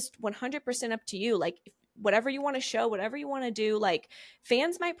 Like, it is 100% up to you. Like, whatever you want to show, whatever you want to do, like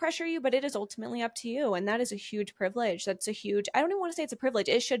fans might pressure you, but it is ultimately up to you. And that is a huge privilege. I don't even want to say it's a privilege.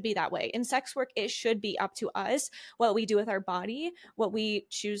 It should be that way. In sex work, it should be up to us, what we do with our body, what we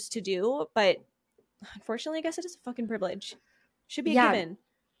choose to do. But unfortunately, I guess it is a fucking privilege. Should be a given.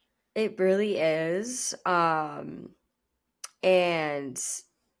 It really is. And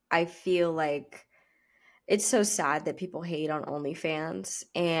I feel like it's so sad that people hate on OnlyFans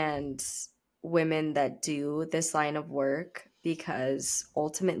and women that do this line of work, because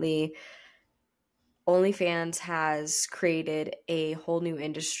ultimately OnlyFans has created a whole new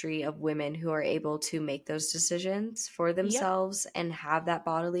industry of women who are able to make those decisions for themselves and have that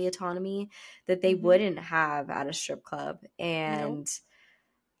bodily autonomy that they wouldn't have at a strip club. And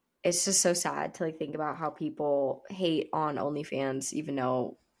it's just so sad to like think about how people hate on OnlyFans, even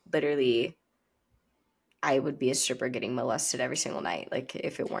though literally I would be a stripper getting molested every single night, like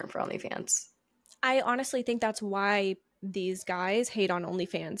if it weren't for OnlyFans. I honestly think that's why these guys hate on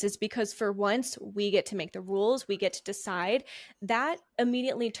OnlyFans. It's because for once we get to make the rules, we get to decide. That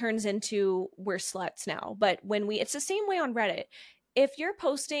immediately turns into we're sluts now. But it's the same way on Reddit. If you're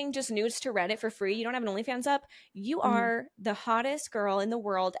posting just nudes to Reddit for free, you don't have an OnlyFans up, you are the hottest girl in the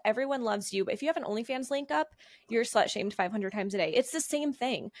world. Everyone loves you. But if you have an OnlyFans link up, you're slut shamed 500 times a day. It's the same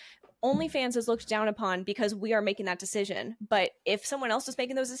thing. OnlyFans is looked down upon because we are making that decision. But if someone else was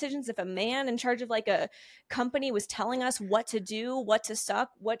making those decisions, if a man in charge of like a company was telling us what to do, what to suck,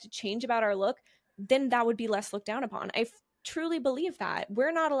 what to change about our look, then that would be less looked down upon. I truly believe that.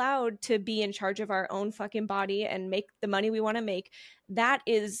 We're not allowed to be in charge of our own fucking body and make the money we want to make. That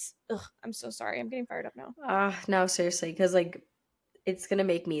is, I'm so sorry. I'm getting fired up now. No, seriously, because like it's gonna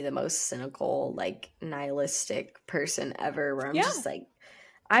make me the most cynical, like nihilistic person ever, where I'm just like,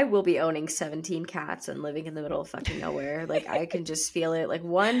 I will be owning 17 cats and living in the middle of fucking nowhere. Like I can just feel it. Like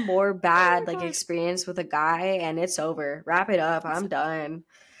one more bad experience with a guy and it's over. Wrap it up. I'm done.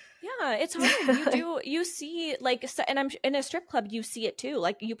 Yeah, it's hard. You see, like, and I'm in a strip club, you see it too.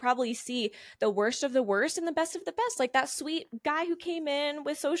 Like, you probably see the worst of the worst and the best of the best. Like that sweet guy who came in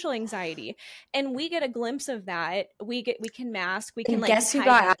with social anxiety, and we get a glimpse of that. We can mask. We can and like. Guess who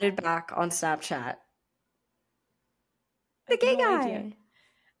got added back on Snapchat? The gay guy. Idea.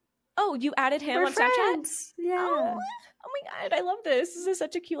 Oh, you added him on friends. Snapchat? Yeah. Oh my god, I love this. This is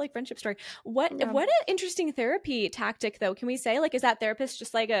such a cute like friendship story. What an interesting therapy tactic though. Can we say, like, is that therapist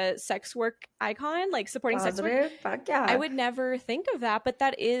just like a sex work icon, like supporting sex work? Fuck yeah. I would never think of that, but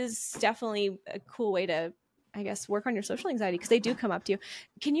that is definitely a cool way to, I guess, work on your social anxiety, because they do come up to you.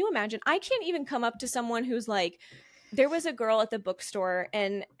 Can you imagine? I can't even come up to someone who's like, There was a girl at the bookstore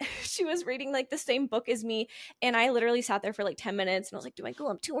and she was reading like the same book as me, and I literally sat there for like 10 minutes and I was like, do I go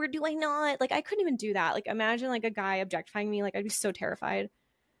up to her, do I not? Like I couldn't even do that. Like imagine like a guy objectifying me, like I'd be so terrified.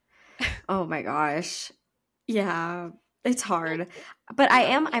 Oh my gosh. Yeah, it's hard. But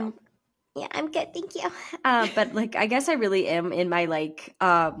I'm yeah, I'm good, thank you. But like I guess I really am in my like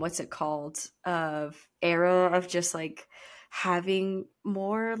what's it called? Era of just like having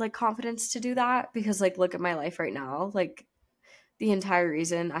more like confidence to do that, because like look at my life right now. Like the entire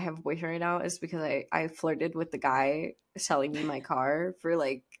reason I have a boyfriend right now is because I flirted with the guy selling me my car for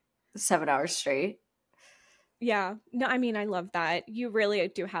like 7 hours straight. Yeah. No, I mean, I love that. You really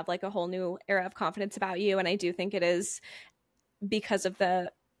do have like a whole new era of confidence about you. And I do think it is because of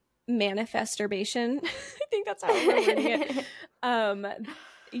the manifestation. I think that's how we're wording it. Um,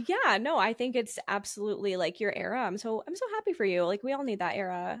 yeah, no, I think it's absolutely like your era. I'm so happy for you. Like we all need that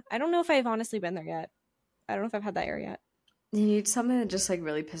era. I don't know if I've honestly been there yet. I don't know if I've had that era yet. You need something that just like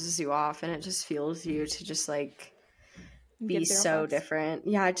really pisses you off and it just fuels you to just like be Give zero so fucks. different.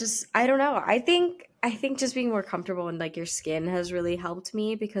 Yeah, just I don't know. I think just being more comfortable in like your skin has really helped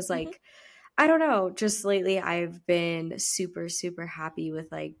me, because Mm-hmm. like I don't know, just lately I've been super super happy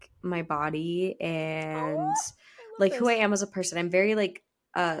with like my body and Oh, I love like who I this. am as a person. I'm very like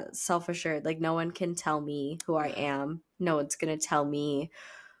self-assured. Like no one can tell me who I am. No one's going to tell me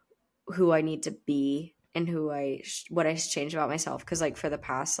who I need to be and what I should change about myself. Because like for the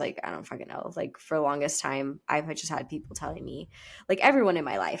past like I don't fucking know, like for the longest time I've just had people telling me, like everyone in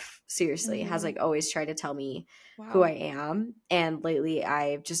my life seriously has Mm, like always tried to tell me who I wow. am. And lately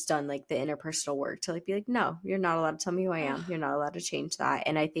I've just done like the interpersonal work to like be like, no, you're not allowed to tell me who I am, you're not allowed to change that.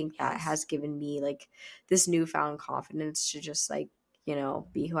 And I think that Yes. has given me like this newfound confidence to just like,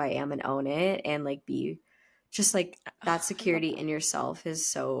 be who I am and own it, and like be just like that I love security that. in yourself is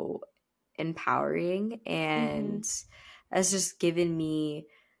so empowering, Mm-hmm. and has just given me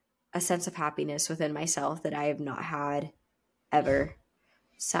a sense of happiness within myself that I have not had ever.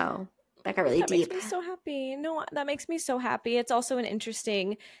 So that got really That makes deep. me so happy. No, that makes me so happy. It's also an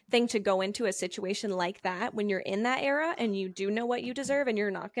interesting thing to go into a situation like that when you're in that era and you do know what you deserve and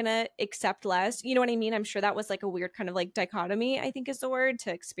you're not going to accept less. You know what I mean? I'm sure that was like a weird kind of like dichotomy, I think is the word,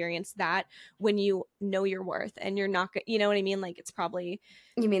 to experience that when you know your worth and you're not, you know what I mean? Like it's probably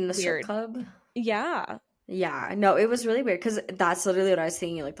You mean the strip weird. club? Yeah. Yeah, no, it was really weird because that's literally what I was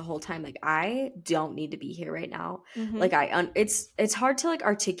thinking like the whole time. Like, I don't need to be here right now. Mm-hmm. Like, it's hard to like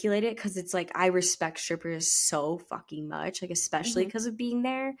articulate it because it's like I respect strippers so fucking much, like especially Mm-hmm. because of being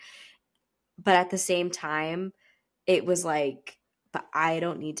there. But at the same time, it was like, but I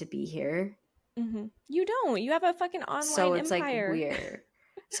don't need to be here. Mm-hmm. You don't. You have a fucking So online it's like empire. weird.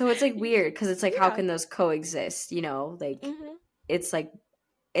 So it's like weird because it's like, how Yeah. can those coexist? Like Mm-hmm. it's like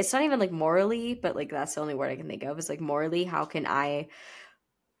it's not even like morally, but like that's the only word I can think of. Is like morally, how can I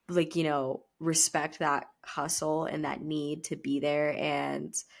like respect that hustle and that need to be there,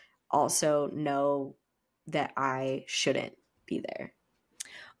 and also know that I shouldn't be there.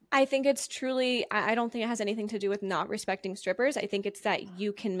 I think it's truly, I don't think it has anything to do with not respecting strippers. I think it's that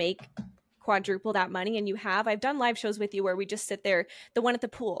you can make quadruple that money, and you have. I've done live shows with you where we just sit there, the one at the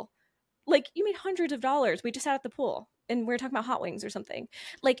pool. Like, you made hundreds of dollars. We just sat at the pool and we are talking about hot wings or something.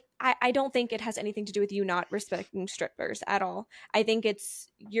 Like, I don't think it has anything to do with you not respecting strippers at all. I think it's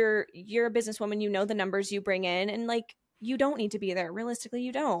you're a businesswoman, you know the numbers you bring in, and like you don't need to be there. Realistically,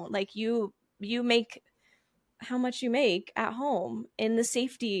 you don't. Like you make how much you make at home in the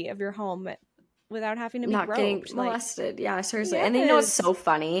safety of your home without having to be Not getting groped. Like, molested. Yeah, seriously. And then what's yes. so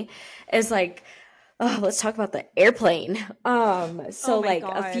funny is like, oh, let's talk about the airplane. Oh So my like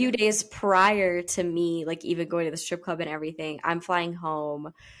a few God. days prior to me like even going to the strip club and everything, I'm flying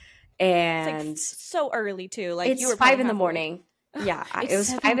home, It's like and so early too. Like you it's were probably 5 in the half awake. morning. Yeah, it It's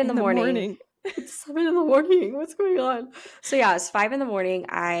was 5 seven in the in the morning. morning. It's 7 in the morning. What's going on? So yeah, it's 5 in the morning.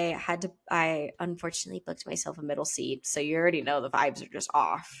 I unfortunately booked myself a middle seat. So you already know the vibes are just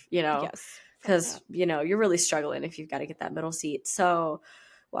off, Yes. Fuck because, that. you're really struggling if you've got to get that middle seat. So,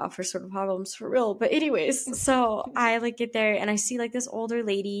 wow, first sort of problems for real. But anyways, so I like get there and I see like this older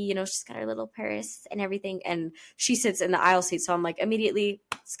lady, she's got her little purse and everything. And she sits in the aisle seat. So I'm like, immediately,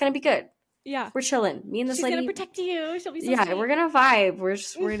 it's going to be good. Yeah. We're chilling. Me and this She's gonna lady, protect you. She'll be so yeah, sweet. we're gonna vibe.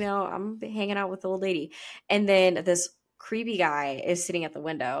 I'm hanging out with the old lady. And then this creepy guy is sitting at the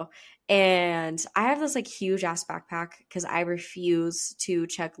window. And I have this like huge ass backpack because I refuse to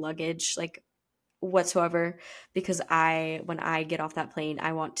check luggage like whatsoever, because when I get off that plane,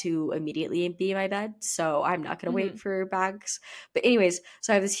 I want to immediately be in my bed. So I'm not going to wait for bags. But anyways,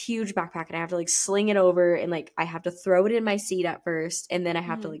 so I have this huge backpack and I have to like sling it over, and like I have to throw it in my seat at first, and then I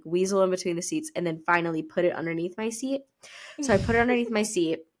have to like weasel in between the seats, and then finally put it underneath my seat. So I put it underneath my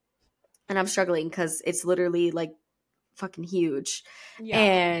seat, and I'm struggling because it's literally like fucking huge. Yeah.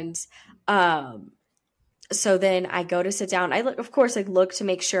 And so then I go to sit down. I of course like look to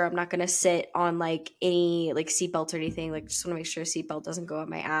make sure I'm not gonna sit on like any like seatbelt or anything. Like just want to make sure a seatbelt doesn't go up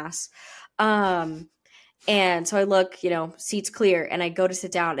my ass. And so I look, seat's clear, and I go to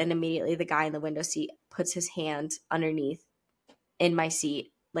sit down, and immediately the guy in the window seat puts his hand underneath in my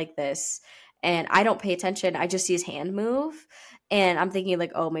seat like this, and I don't pay attention. I just see his hand move, and I'm thinking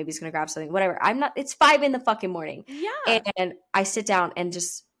like, oh, maybe he's gonna grab something. Whatever. I'm not. It's 5 in the fucking morning. Yeah. And I sit down and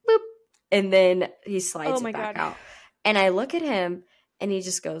just boop. And then he slides it back out. And I look at him, and he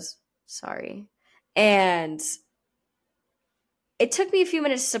just goes, sorry. And it took me a few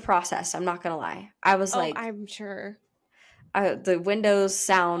minutes to process. I'm not going to lie. I was like, I'm sure. The Windows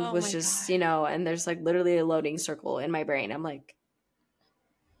sound was just, and there's like literally a loading circle in my brain. I'm like,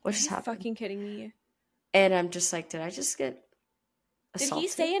 what just happened? Fucking kidding me. And I'm just like, did I just get assaulted? Did he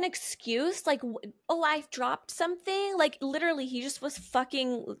say an excuse? Like, oh, I dropped something? Like, literally, he just was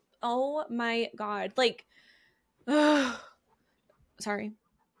fucking... Oh my God. Like, sorry.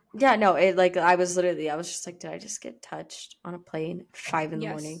 Yeah, no, I was just like, did I just get touched on a plane at 5 in the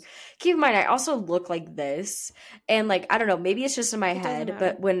morning? Keep in mind, I also look like this, and like, I don't know, maybe it's just in my head,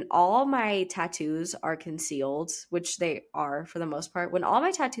 but when all my tattoos are concealed, which they are for the most part, when all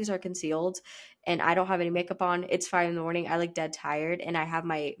my tattoos are concealed and I don't have any makeup on, it's 5 in the morning, I look dead tired, and I have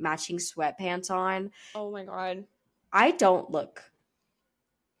my matching sweatpants on. Oh my God. I don't look.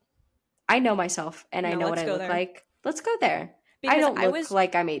 I know myself, and I know what I look like. Let's go there. Because I don't look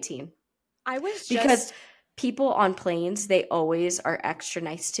like I'm 18. Because people on planes, they always are extra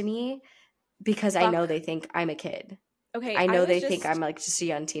nice to me because I know they think I'm a kid. Okay. I know they think I'm like just a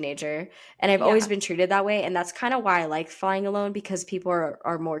young teenager, and I've always been treated that way. And that's kind of why I like flying alone, because people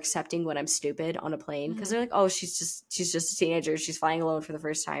are more accepting when I'm stupid on a plane, because they're like, oh, she's just a teenager. She's flying alone for the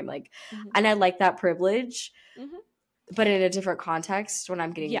first time. Like, and I like that privilege, but in a different context when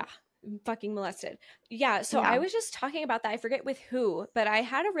I'm getting fucking molested. Yeah. So I was just talking about that. I forget with who, but I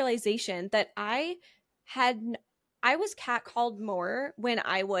had a realization that I was catcalled more when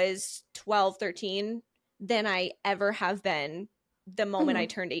I was 12, 13 than I ever have been the moment I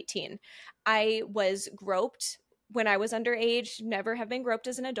turned 18. I was groped when I was underage, never have been groped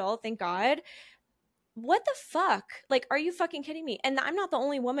as an adult, thank God. What the fuck? Like, are you fucking kidding me? And I'm not the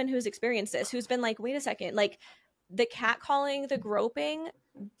only woman who's experienced this, who's been like, wait a second, like the catcalling, the groping,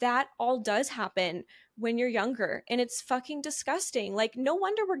 that all does happen when you're younger, and it's fucking disgusting. Like, no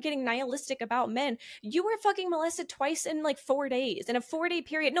wonder we're getting nihilistic about men. You were fucking molested twice in like 4 days, in a 4-day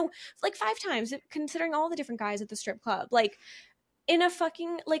period. No, like 5 times, considering all the different guys at the strip club. Like, in a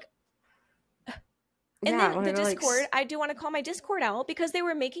fucking like. And then the Discord, I do want to call my Discord out because they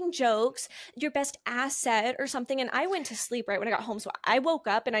were making jokes, your best asset or something. And I went to sleep right when I got home. So I woke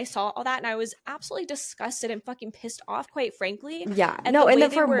up and I saw all that, and I was absolutely disgusted and fucking pissed off, quite frankly. Yeah. No, and then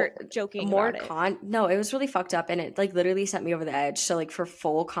for joking more no, it was really fucked up, and it like literally sent me over the edge. So like for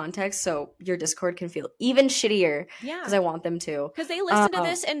full context, so your Discord can feel even shittier. Yeah. Because I want them to. Because they listened to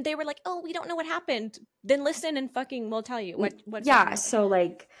this and they were like, oh, we don't know what happened. Then listen and fucking we'll tell you what. Yeah. So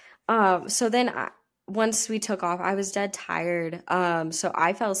like, so then once we took off, I was dead tired. So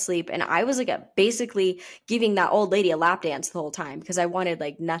I fell asleep, and I was like basically giving that old lady a lap dance the whole time because I wanted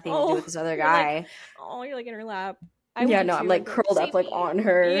like nothing to do with this other guy. You're like in her lap. I'm like curled up like on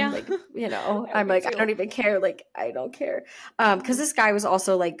her, like I'm like, I don't even care, like I don't care, because this guy was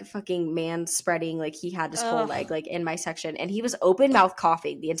also like fucking man spreading, like he had his whole leg like in my section, and he was open mouth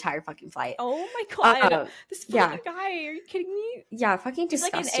coughing the entire fucking flight. Oh my God, this fucking guy, are you kidding me? Yeah, fucking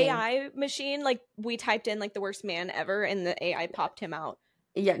disgusting. He's like an AI machine. Like we typed in like the worst man ever, and the AI popped him out.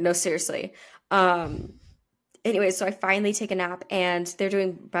 Yeah, no, seriously. Anyway, so I finally take a nap, and they're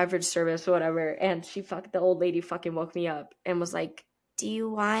doing beverage service or whatever, and the old lady fucking woke me up and was like, do you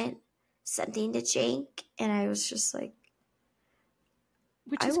want something to drink? And I was just like,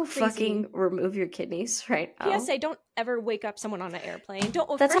 I will fucking remove your kidneys right now. PSA, don't ever wake up someone on an airplane.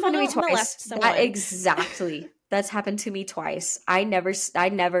 That's happened to me twice. Exactly. That's happened to me twice. I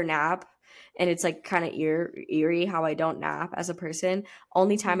never nap. And it's like kind of eerie how I don't nap as a person.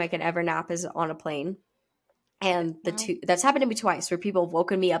 Only time I can ever nap is on a plane. And that's happened to me twice, where people have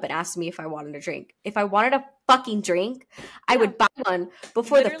woken me up and asked me if I wanted a drink. If I wanted a fucking drink, I would buy one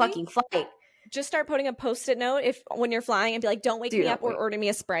before the fucking flight. Just start putting a Post-it note when you're flying and be like, don't wake me up or order me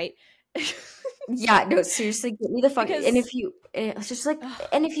a Sprite. Yeah, no, seriously, get me the fuck. And Because if you, it's just like, ugh,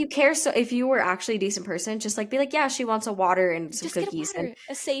 and if you care, so if you were actually a decent person, just like be like, yeah, she wants a water and some just get a cookies, and water,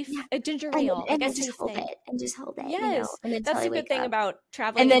 a yeah, safe, a ginger ale, like and a then just safe hold thing. it and just hold it, Yes, and then till that's I the good wake thing up. about And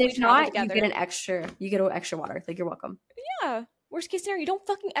traveling then if we if travel not, you get together. an extra water. Like you're welcome. Yeah. Worst case scenario, you don't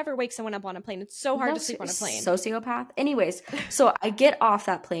fucking ever wake someone up on a plane. It's so hard No, to sleep on a plane. sociopath. Anyways, so I get off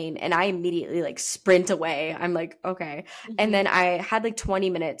that plane and I immediately like sprint away. I'm like, okay. And Hmm. then I had like 20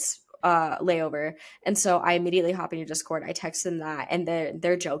 minutes layover. And so I immediately hop in your Discord. I text them that and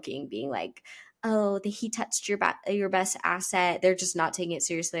they're joking, being like, oh, he touched your best asset. They're just not taking it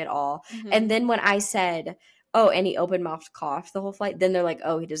seriously at all. Hmm. And then when I said, oh, and he open mouthed coughed the whole flight, then they're like,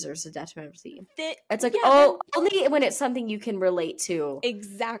 oh, he deserves the death penalty. It's like, Yeah, oh, then only when it's something you can relate to.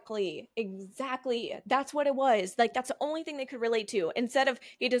 exactly. That's what it was. Like that's the only thing they could relate to. Instead of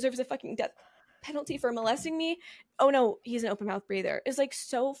he deserves a fucking death penalty for molesting me. Oh no, he's an open mouth breather. It's like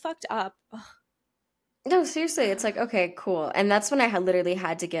so fucked up. Ugh. No, seriously, it's like, okay, cool. And that's when I had literally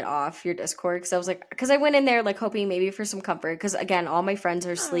had to get off your Discord because I was like, because I went in there like hoping maybe for some comfort. Because again, all my friends are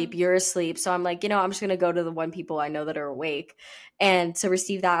Yeah. asleep, you're asleep. So I'm like, I'm just going to go to the one people I know that are awake. And to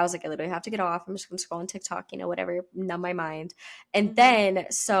receive that, I was like, I literally have to get off. I'm just going to scroll on TikTok, whatever, numb my mind. And Hmm. then,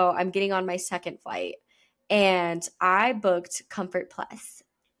 so I'm getting on my second flight and I booked Comfort Plus.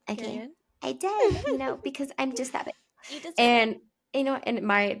 Okay. Period. I did, because I'm just that big. You deserve it. And and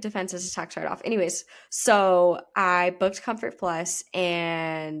my defense is attack start off. Anyways, so I booked Comfort Plus,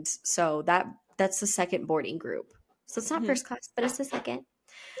 and so that's the second boarding group. So it's not Hmm. first class, but it's the second.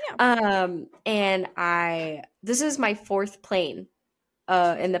 Yeah. And this is my fourth plane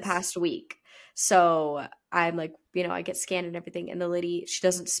in the Jesus. past week. So I'm like, I get scanned and everything, and the lady, she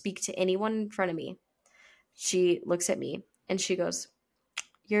doesn't speak to anyone in front of me. She looks at me and she goes,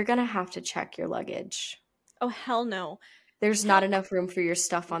 "You're gonna have to check your luggage. Oh hell no. There's not Hell, enough room for your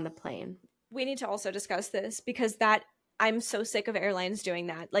stuff on the plane." we need to also discuss this because that I'm so sick of airlines doing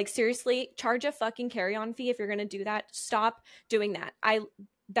that. Like seriously, charge a fucking carry-on fee if you're going to do that. Stop doing that.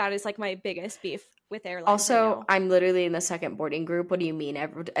 That is like my biggest beef with airlines right Also, now. I'm literally in the second boarding group. What do you mean?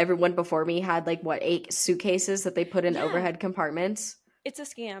 Everyone before me had like what, 8 suitcases that they put in Yeah, overhead compartments? it's a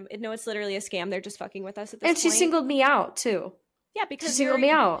scam. No, it's literally a scam. They're just fucking with us at this And she point. singled me out too. Yeah, She because singled me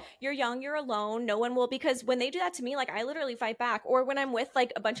out. you're young, you're alone. No one will, because when they do that to me, like I literally fight back. Or when I'm with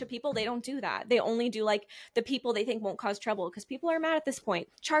like a bunch of people, they don't do that. They only do like the people they think won't cause trouble because people are mad at this point.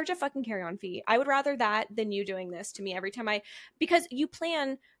 Charge a fucking carry-on fee. I would rather that than you doing this to me every time because you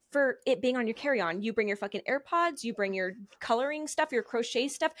plan for it being on your carry-on. You bring your fucking AirPods, you bring your coloring stuff, your crochet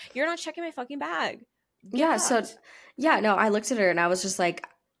stuff. You're not checking my fucking bag. Get Yeah, so fucked. yeah, no, I looked at her and I was just like,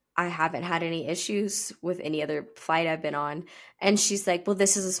 I haven't had any issues with any other flight I've been on. And she's like, well,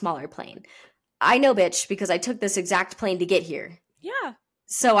 this is a smaller plane. I know, bitch, because I took this exact plane to get here. Yeah.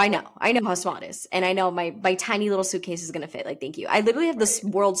 So I know how small it is, and I know my tiny little suitcase is gonna fit. Like, thank you. I literally have the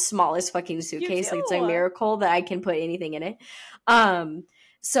Right. world's smallest fucking You suitcase. Like, it's a do. miracle that I can put anything in it. Um,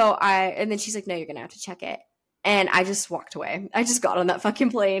 and then she's like, "No, you're gonna have to check it." And I just walked away. I just got on that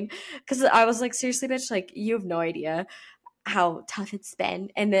fucking plane because I was like, seriously, bitch, like you have no idea how tough it's been.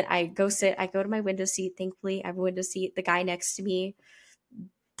 And then I go to my window seat. Thankfully, I have a window seat. The guy next to me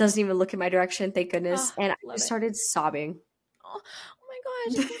doesn't even look in my direction, thank goodness. Oh, And I love just it. started sobbing. Oh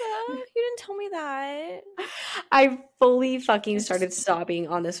my gosh, Ava, you didn't tell me that. I fully fucking I started just, sobbing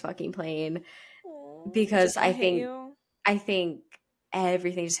on this fucking plane just because all hit you. I think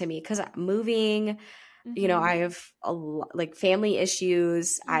everything just hit me because moving, Mm-hmm. I have like family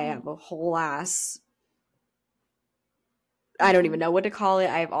issues. I Mm-hmm. have a whole ass, I don't Mm-hmm. even know what to call it.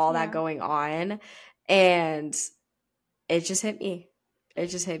 I have all that Yeah. going on, and it just hit me. It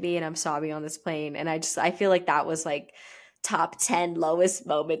just hit me, and I'm sobbing on this plane. And I feel like that was like top 10 lowest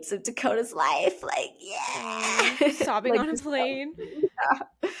moments of Dakota's life. Like, Oh, yeah. sobbing Like, on a just plane.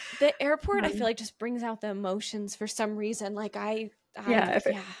 yeah. The airport, I feel Um, like, just brings out the emotions for some reason. Like yeah. yeah.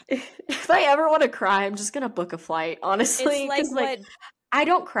 If I ever want to cry, I'm just gonna book a flight, It's honestly, like because like what I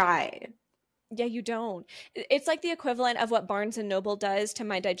don't cry. Yeah, you don't. It's like the equivalent of what Barnes and Noble does to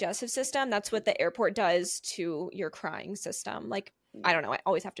my digestive system. That's what the airport does to your crying system. Like, I don't know. I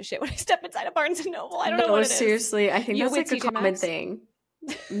always have to shit when I step inside a Barnes and Noble. I don't know No, what it is. seriously, I think You that's with like a TJ common Maxx? thing.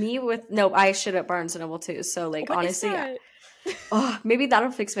 Me with no, I shit at Barnes and Noble too. So like What is honestly, that? oh, maybe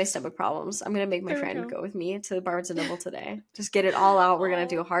that'll fix my stomach problems. I'm gonna make my There we friend go. go with me to Barnes and Noble today. Just get it all out. We're gonna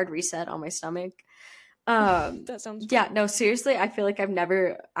do a Oh, hard reset on my stomach. that sounds Yeah, fun. no, seriously, I feel like I'm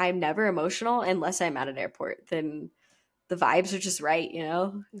never emotional unless I'm at an airport. Then the vibes are just right, you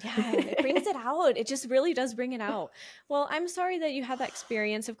know? Yeah, it brings it out. It just really does bring it out. Well, I'm sorry that you had that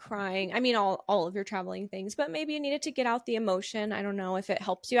experience of crying. I mean, all of your traveling things, but maybe you needed to get out the emotion. I don't know if it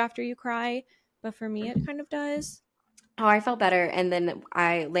helps you after you cry, but for me, it kind of does. Oh, I felt better, and then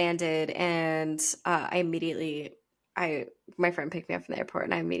I landed, and my friend picked me up from the airport,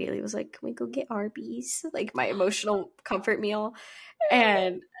 and I immediately was like, "Can we go get Arby's?" Like my emotional comfort meal,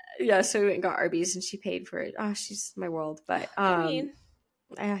 and yeah, so we went and got Arby's, and she paid for it. Oh, she's my world, but Queen.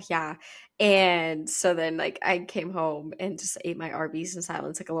 yeah, and so then like I came home and just ate my Arby's in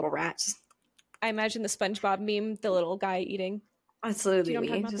silence like a little rat. Just, I imagine the SpongeBob meme, the little guy eating. that's Do you literally know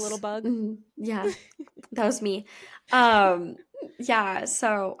what I'm talking me. about? The Just little bug? yeah, that was me. Um, yeah,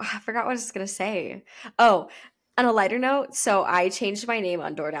 so I forgot what I was gonna say. Oh, on a lighter note, so I changed my name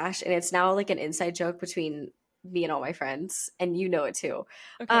on DoorDash, and it's now like an inside joke between me and all my friends, and you know it too.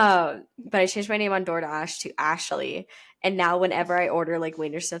 Okay. But I changed my name on DoorDash to Ashley, and now whenever I order like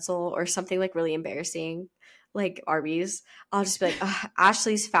Wiener Schnitzel or something like really embarrassing, like Arby's, I'll just be like, "Ugh,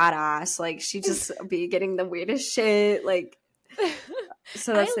 Ashley's fat ass." Like she just be getting the weirdest shit. Like,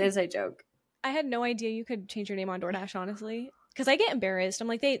 so that's the inside joke. I had no idea you could change your name on DoorDash, honestly. Because I get embarrassed. I'm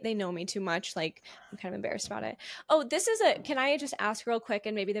like, they know me too much. Like, I'm kind of embarrassed about it. Oh, can I just ask real quick,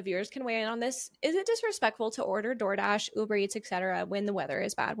 and maybe the viewers can weigh in on this? Is it disrespectful to order DoorDash, Uber Eats, etc. when the weather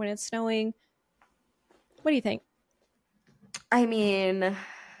is bad, when it's snowing? What do you think? I mean,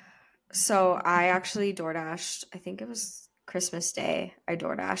 so I actually DoorDashed, I think it was Christmas Day. I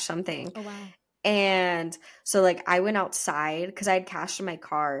DoorDashed something. Oh, wow. And so like I went outside because I had cash in my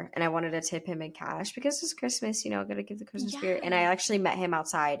car and I wanted to tip him in cash because it's Christmas, you know, gotta give the Christmas spirit. And I actually met him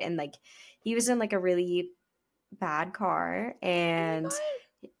outside and like he was in like a really bad car and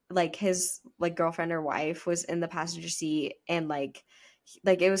like his like girlfriend or wife was in the passenger seat and like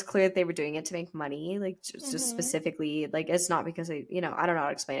it was clear that they were doing it to make money, like just specifically, like it's not because I don't know how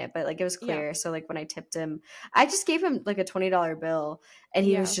to explain it, but like it was clear. Yeah. So like when I tipped him, I just gave him like a $20 bill and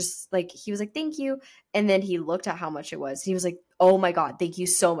he was just like, he was like, "Thank you." And then he looked at how much it was. He was like, "Oh my God, thank you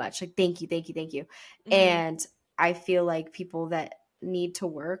so much. Like, thank you, thank you, thank you." And I feel like people that need to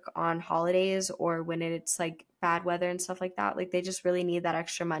work on holidays or when it's like bad weather and stuff like that, like they just really need that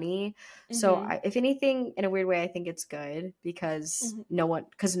extra money. So if anything, in a weird way, I think it's good because no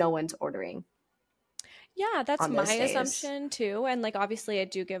one's ordering. Yeah, that's my assumption too. And like obviously I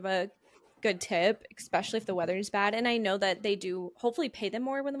do give a good tip, especially if the weather is bad. And I know that they do hopefully pay them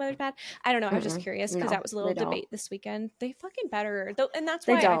more when the weather's bad. I don't know. I was just curious because that was a little debate this weekend. They fucking better. And that's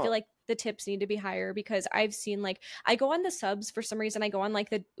why I feel like the tips need to be higher because I've seen like I go on the subs for some reason. I go on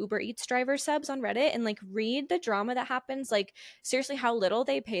like the Uber Eats driver subs on Reddit and like read the drama that happens. Like seriously, how little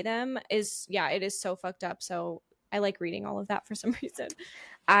they pay them is it is so fucked up. So I like reading all of that for some reason.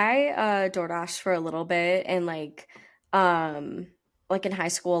 I DoorDash for a little bit and like in high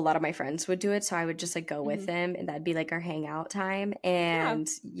school, a lot of my friends would do it. So I would just like go with them and that'd be like our hangout time. And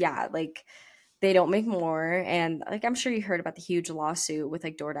like they don't make more. And like, I'm sure you heard about the huge lawsuit with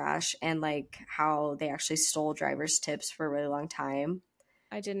like DoorDash and like how they actually stole drivers' tips for a really long time.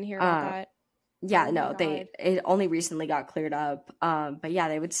 I didn't hear about that. Yeah, it only recently got cleared up. But yeah,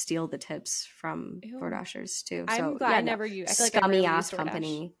 they would steal the tips from DoorDashers too. So I'm glad I never used. I feel like scummy ass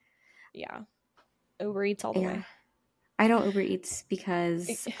company. Yeah, Uber Eats all the way. I don't Uber Eats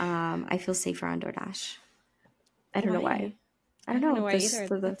because I feel safer on DoorDash. I don't know why. I don't know why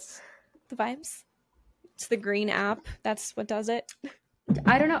either. That's the vibes. It's the green app. That's what does it.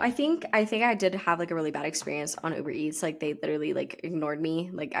 I don't know. I think I did have like a really bad experience on Uber Eats. Like they literally like ignored me.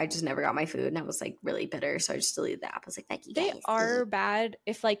 Like I just never got my food and I was like really bitter. So I just deleted the app. I was like, "Thank you guys." They are bad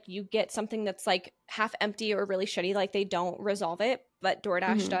if like you get something that's like half empty or really shitty, like they don't resolve it, but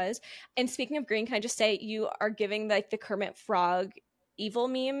DoorDash does. And speaking of green, can I just say you are giving like the Kermit Frog evil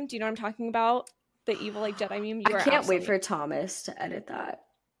meme. Do you know what I'm talking about? The evil like Jedi meme. I can't wait for Thomas to edit that.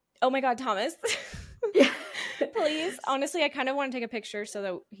 Oh my God, Thomas. Yeah. Please. Honestly, I kind of want to take a picture so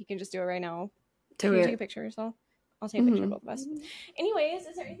that he can just do it right now. Can you take a picture yourself? I'll take a picture of both of us. Anyways,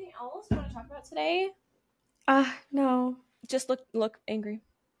 is there anything else you want to talk about today? No. Just look angry.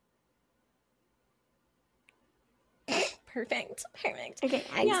 Perfect. Okay,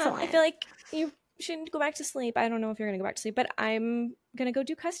 excellent. Yeah, I feel like you shouldn't go back to sleep. I don't know if you're going to go back to sleep, but I'm going to go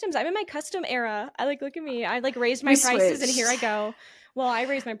do customs. I'm in my custom era. Look at me. I like raised my prices and here I go. Well, I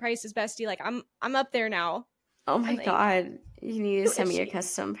raised my prices, bestie. Like I'm up there now. Oh my God. You need to send me your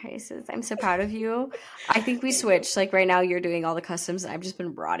custom prices. I'm so proud of you. I think we switched. Like right now you're doing all the customs and I've just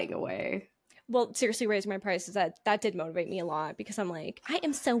been rotting away. Well, seriously, raising my prices, that did motivate me a lot because I'm like, I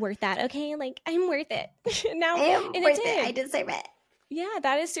am so worth that, okay? Like, I'm worth it. Now, I am worth it. I deserve it. Yeah,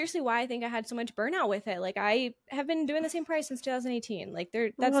 that is seriously why I think I had so much burnout with it. Like, I have been doing the same price since 2018. Like,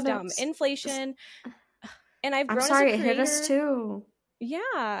 that's Well, dumb. Inflation. And I've I'm grown as a sorry, it hit us creator. too.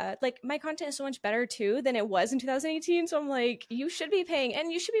 Yeah, like my content is so much better too than it was in 2018. So I'm like, you should be paying,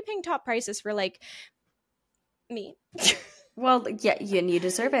 and you should be paying top prices for like me. Well, yeah, and you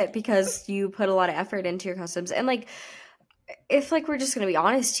deserve it because you put a lot of effort into your customs. And like, if like we're just gonna be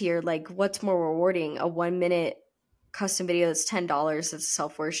honest here, like, what's more rewarding, a 1 minute custom video that's $10 that's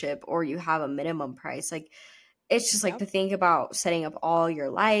self worship, or you have a minimum price? Like, it's just like Yep. to think about setting up all your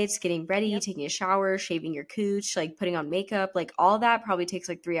lights, getting ready, Yep. taking a shower, shaving your cooch, like putting on makeup, like all that probably takes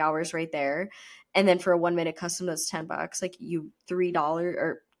like 3 hours right there. And then for a 1 minute custom that's $10, like you $3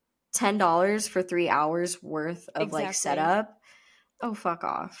 or $10 for 3 hours worth of like Exactly. setup. Oh, fuck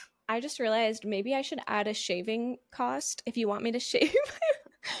off. I just realized maybe I should add a shaving cost if you want me to shave.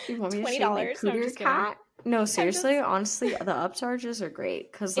 You want me to $20. shave my No, I'm cooter just kidding. cat? No, seriously, just- honestly, the upcharges are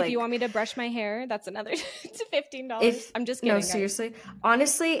great because If like you want me to brush my hair, that's another it's $15. if I'm just kidding. no, guys. seriously,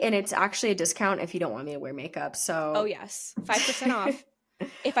 honestly, and it's actually a discount if you don't want me to wear makeup. So Oh yes, 5% off.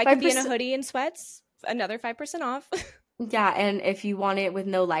 If I could be in a 5%. hoodie and sweats, another 5% off. Yeah, and if you want it with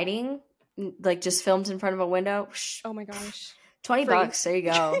no lighting, like just filmed in front of a window, Oh my gosh. $20. There you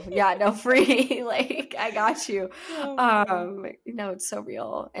go. Yeah, no, free. Like, I got you. Oh, No, it's so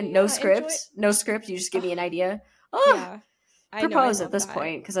real. And yeah, no script. No script. You just give me an idea. Oh, yeah. I know, I propose at love this that.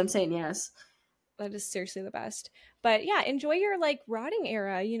 point because I'm saying yes. That is seriously the best. But yeah, enjoy your like rotting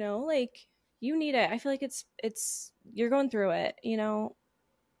era, you know? Like you need it. I feel like it's you're going through it, you know?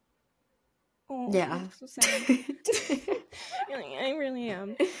 Oh, Yeah. I'm so sad. I really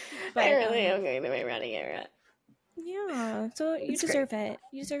am. But I really am going through my running era. yeah, so you It's deserve it.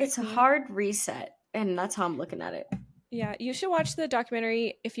 You deserve it. It's a hard reset, and that's how I'm looking at it. Yeah, you should watch the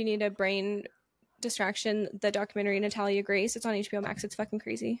documentary if you need a brain distraction. The documentary Natalia Grace. It's on HBO Max. It's fucking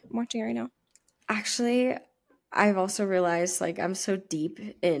crazy. I'm watching it right now. Actually, I've also realized like I'm so deep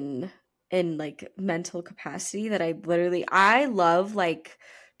in like mental capacity that I love like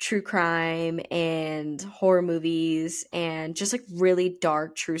true crime and horror movies and just like really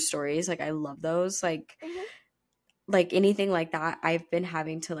dark true stories. Like I love those. Like anything like that, I've been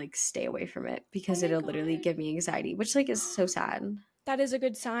having to like stay away from it because it'll literally give me anxiety, which like is so sad. That is a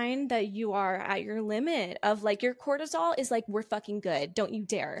good sign that you are at your limit of like your cortisol is like, we're fucking good. Don't you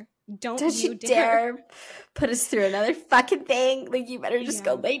dare. Don't you dare put us through another fucking thing. Like you better just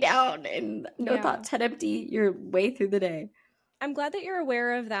go lay down and no thoughts head empty your way through the day. I'm glad that you're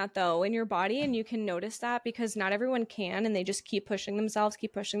aware of that though in your body and you can notice that because not everyone can and they just keep pushing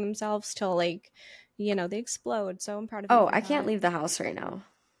themselves till like, you know, they explode. So I'm proud of you. Oh, I can't leave the house right now.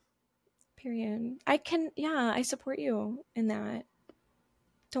 Period. I support you in that.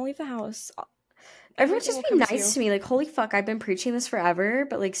 Don't leave the house. Everyone just be nice to me. Like, holy fuck, I've been preaching this forever,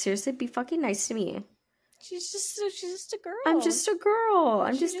 but like seriously, be fucking nice to me. She's just a girl. I'm just a girl.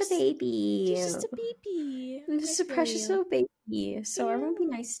 I'm just a baby. She's just a baby. I'm just a precious little baby. So everyone be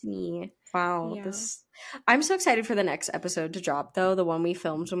nice to me. Wow. I'm so excited for the next episode to drop though. The one we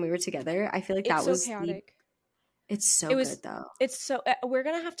filmed when we were together. I feel like that was chaotic. It's so good though. It's so we're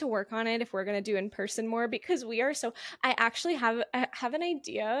gonna have to work on it if we're gonna do in person more because we are so. I actually have an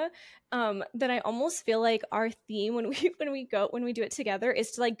idea that I almost feel like our theme when we do it together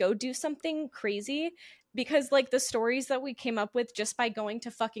is to like go do something crazy because like the stories that we came up with just by going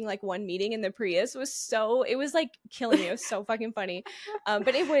to fucking like one meeting in the Prius it was like killing me. It was so fucking funny,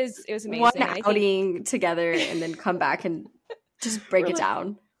 but it was amazing. One outing together and then come back and just break it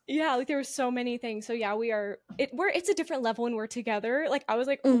down. Yeah, like there were so many things. So yeah, it's a different level when we're together. Like I was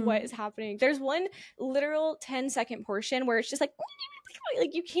like, what is happening? There's one literal 10-second portion where it's just like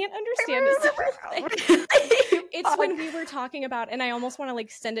you can't understand it. It's when we were talking about, and I almost want to like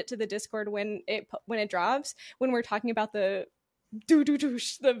send it to the Discord when it drops, when we're talking about the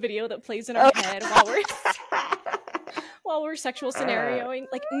the video that plays in our head while we're sexual scenarioing.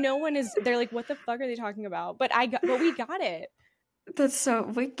 Like no one is, they're like, what the fuck are they talking about? But we got it.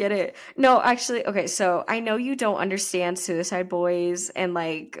 We get it. No, actually, okay, so I know you don't understand Suicide Boys and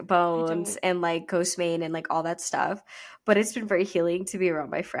like Bones and like Ghostmane and like all that stuff, but it's been very healing to be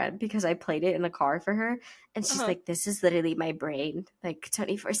around my friend because I played it in the car for her and she's like, this is literally my brain, like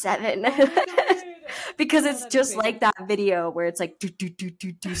 24/7. Because it's just like that video where it's like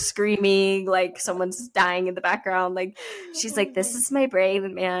do screaming, like someone's dying in the background. Like she's like, this is my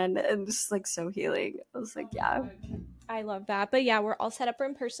brain, man, and just like so healing. I was like, yeah. I love that. But yeah, we're all set up for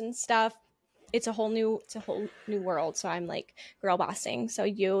in-person stuff. It's a whole new world. So I'm like girl bossing. So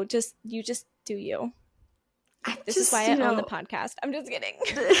you just do you. This is why I own the podcast. I'm just kidding.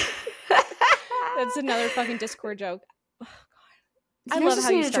 That's another fucking Discord joke. Oh, God. I You guys love just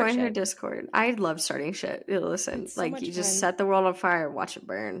how you need to start join her shit. Discord. I love starting shit. Listen, It's so like much you just fun. set the world on fire and watch it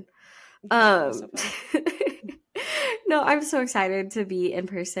burn. Yeah, it's so fun. No, I'm so excited to be in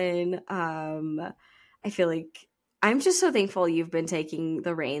person. I feel like I'm just so thankful you've been taking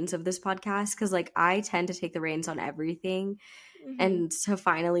the reins of this podcast because like I tend to take the reins on everything. Mm-hmm. And to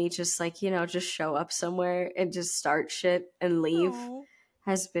finally just like, you know, just show up somewhere and just start shit and leave Oh,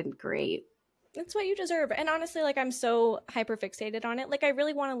 has been great. that's what you deserve. And honestly, like I'm so hyper fixated on it. Like I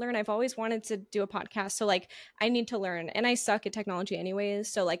really want to learn. I've always wanted to do a podcast. So like I need to learn. And I suck at technology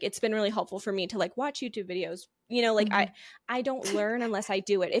anyways. So like it's been really helpful for me to like watch YouTube videos. You know, like Mhm. I don't learn unless I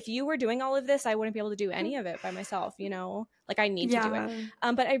do it. If you were doing all of this, I wouldn't be able to do any of it by myself, you know? Like I need to do it.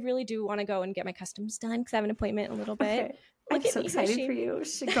 Yeah. But I really do want to go and get my customs done because I have an appointment in a little bit. Okay. I'm Look at so me excited for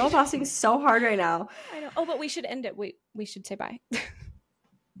gushing. you. Girl bossing so hard right now. I know. Oh, but we should end it. We should say bye.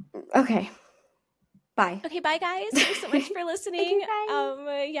 Okay. Bye. Okay, bye guys. Thanks so much for listening. Okay,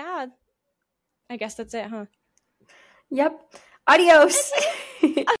 bye. Yeah. I guess that's it, huh? Yep. Adios.